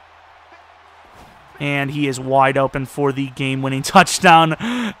 And he is wide open for the game-winning touchdown.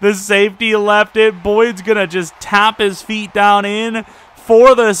 The safety left it. Boyd's going to just tap his feet down in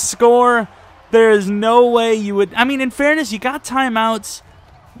for the score. There is no way you would... I mean, in fairness, you got timeouts.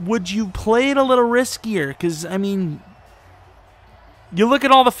 Would you play it a little riskier? Because, I mean, you look at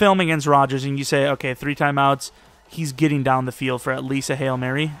all the film against Rodgers and you say, okay, 3 timeouts. He's getting down the field for at least a Hail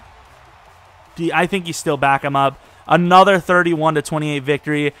Mary. I think you still back him up. Another 31-28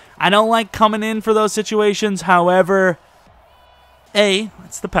 victory. I don't like coming in for those situations. However, A,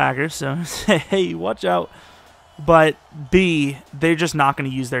 it's the Packers, so hey, watch out. But B, they're just not going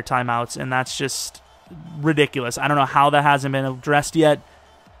to use their timeouts, and that's just ridiculous. I don't know how that hasn't been addressed yet,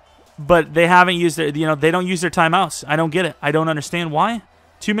 but they haven't used their, they don't use their timeouts. I don't get it. I don't understand why.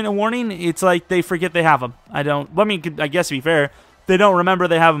 2-minute warning, it's like they forget they have them. I guess to be fair, they don't remember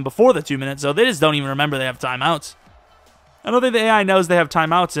they have them before the 2 minutes, so they just don't even remember they have timeouts. I don't think the AI knows they have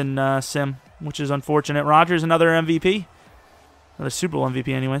timeouts in Sim, which is unfortunate. Rodgers, another MVP. Another Super Bowl MVP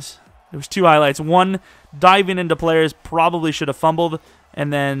anyways. There was 2 highlights. One, diving into players, probably should have fumbled.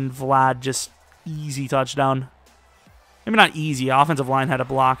 And then Vlad, just easy touchdown. Maybe not easy. Offensive line had a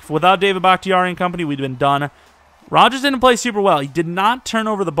block. Without David Bakhtiari and company, we'd been done. Rodgers didn't play super well. He did not turn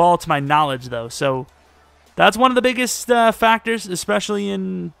over the ball to my knowledge, though. So that's one of the biggest factors, especially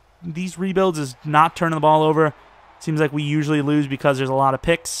in these rebuilds, is not turning the ball over. Seems like we usually lose because there's a lot of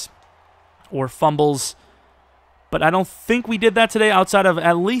picks or fumbles. But I don't think we did that today outside of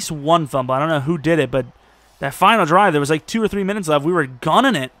at least one fumble. I don't know who did it, but that final drive, there was like 2 or 3 minutes left. We were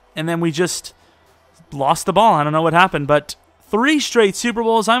gunning it, and then we just lost the ball. I don't know what happened, but 3 straight Super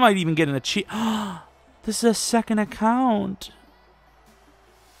Bowls. I might even get an achievement. This is a second account.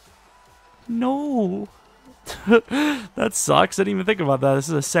 No. That sucks. I didn't even think about that. This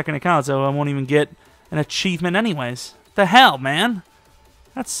is a second account, so I won't even get an achievement anyways. The hell, man?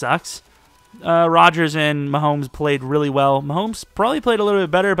 That sucks. Rodgers and Mahomes played really well. Mahomes probably played a little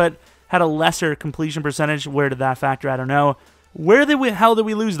bit better, but had a lesser completion percentage. Where did that factor? I don't know. Where the hell did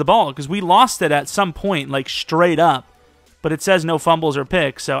we lose the ball? Because we lost it at some point, like straight up. But it says no fumbles or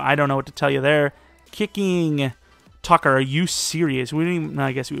picks, so I don't know what to tell you there. Kicking. Tucker, are you serious? We didn't even,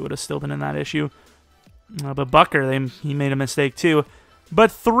 I guess we would have still been in that issue. But Bucker, he made a mistake too.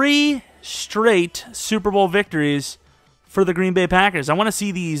 But 3 straight Super Bowl victories for the Green Bay Packers. I want to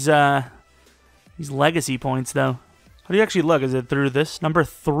see these legacy points, though. How do you actually look? Is it through this? Number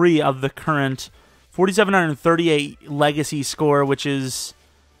 3 of the current 4,738 legacy score, which is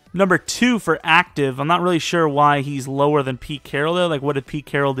number 2 for active. I'm not really sure why he's lower than Pete Carroll, though. Like, what did Pete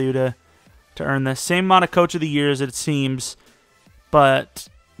Carroll do to earn this? Same amount of Coach of the Years, it seems. But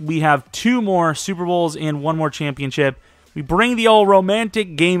we have 2 more Super Bowls and 1 more championship. We bring the old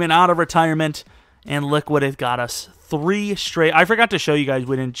romantic gaming out of retirement, and look what it got us. 3 straight. I forgot to show you guys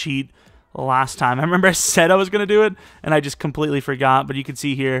we didn't cheat last time. I remember I said I was going to do it, and I just completely forgot. But you can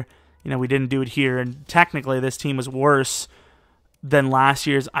see here, we didn't do it here. And technically, this team was worse than last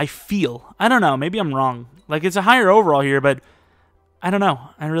year's. I feel. I don't know. Maybe I'm wrong. Like, it's a higher overall here, but I don't know.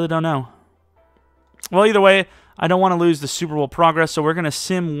 I really don't know. Well, either way, I don't want to lose the Super Bowl progress, so we're going to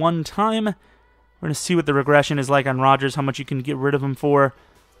sim one time. We're going to see what the regression is like on Rodgers, how much you can get rid of him for.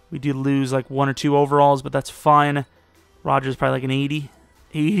 We did lose like 1 or 2 overalls, but that's fine. Rodgers probably like an 80.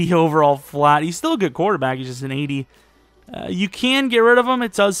 80 overall flat. He's still a good quarterback. He's just an 80. You can get rid of him.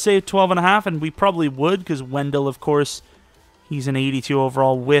 It does say 12.5, and we probably would because Wendell, of course, he's an 82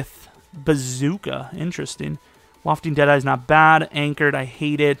 overall with Bazooka. Interesting. Wafting Deadeye's not bad. Anchored, I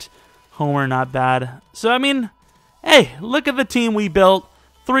hate it. Homer, not bad. So, I mean, hey, look at the team we built.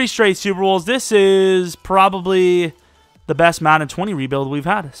 3 straight Super Bowls. This is probably the best Madden 20 rebuild we've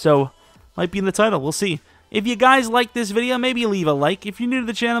had. So, might be in the title. We'll see. If you guys like this video, maybe leave a like. If you're new to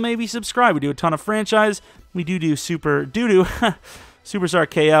the channel, maybe subscribe. We do a ton of franchise. We do Superstar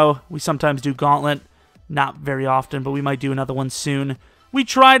KO. We sometimes do Gauntlet. Not very often, but we might do another one soon. We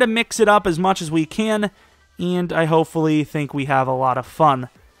try to mix it up as much as we can, and I hopefully think we have a lot of fun.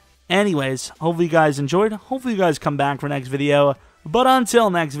 Anyways, hopefully you guys enjoyed. Hopefully you guys come back for next video. But until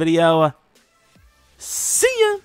next video, see ya!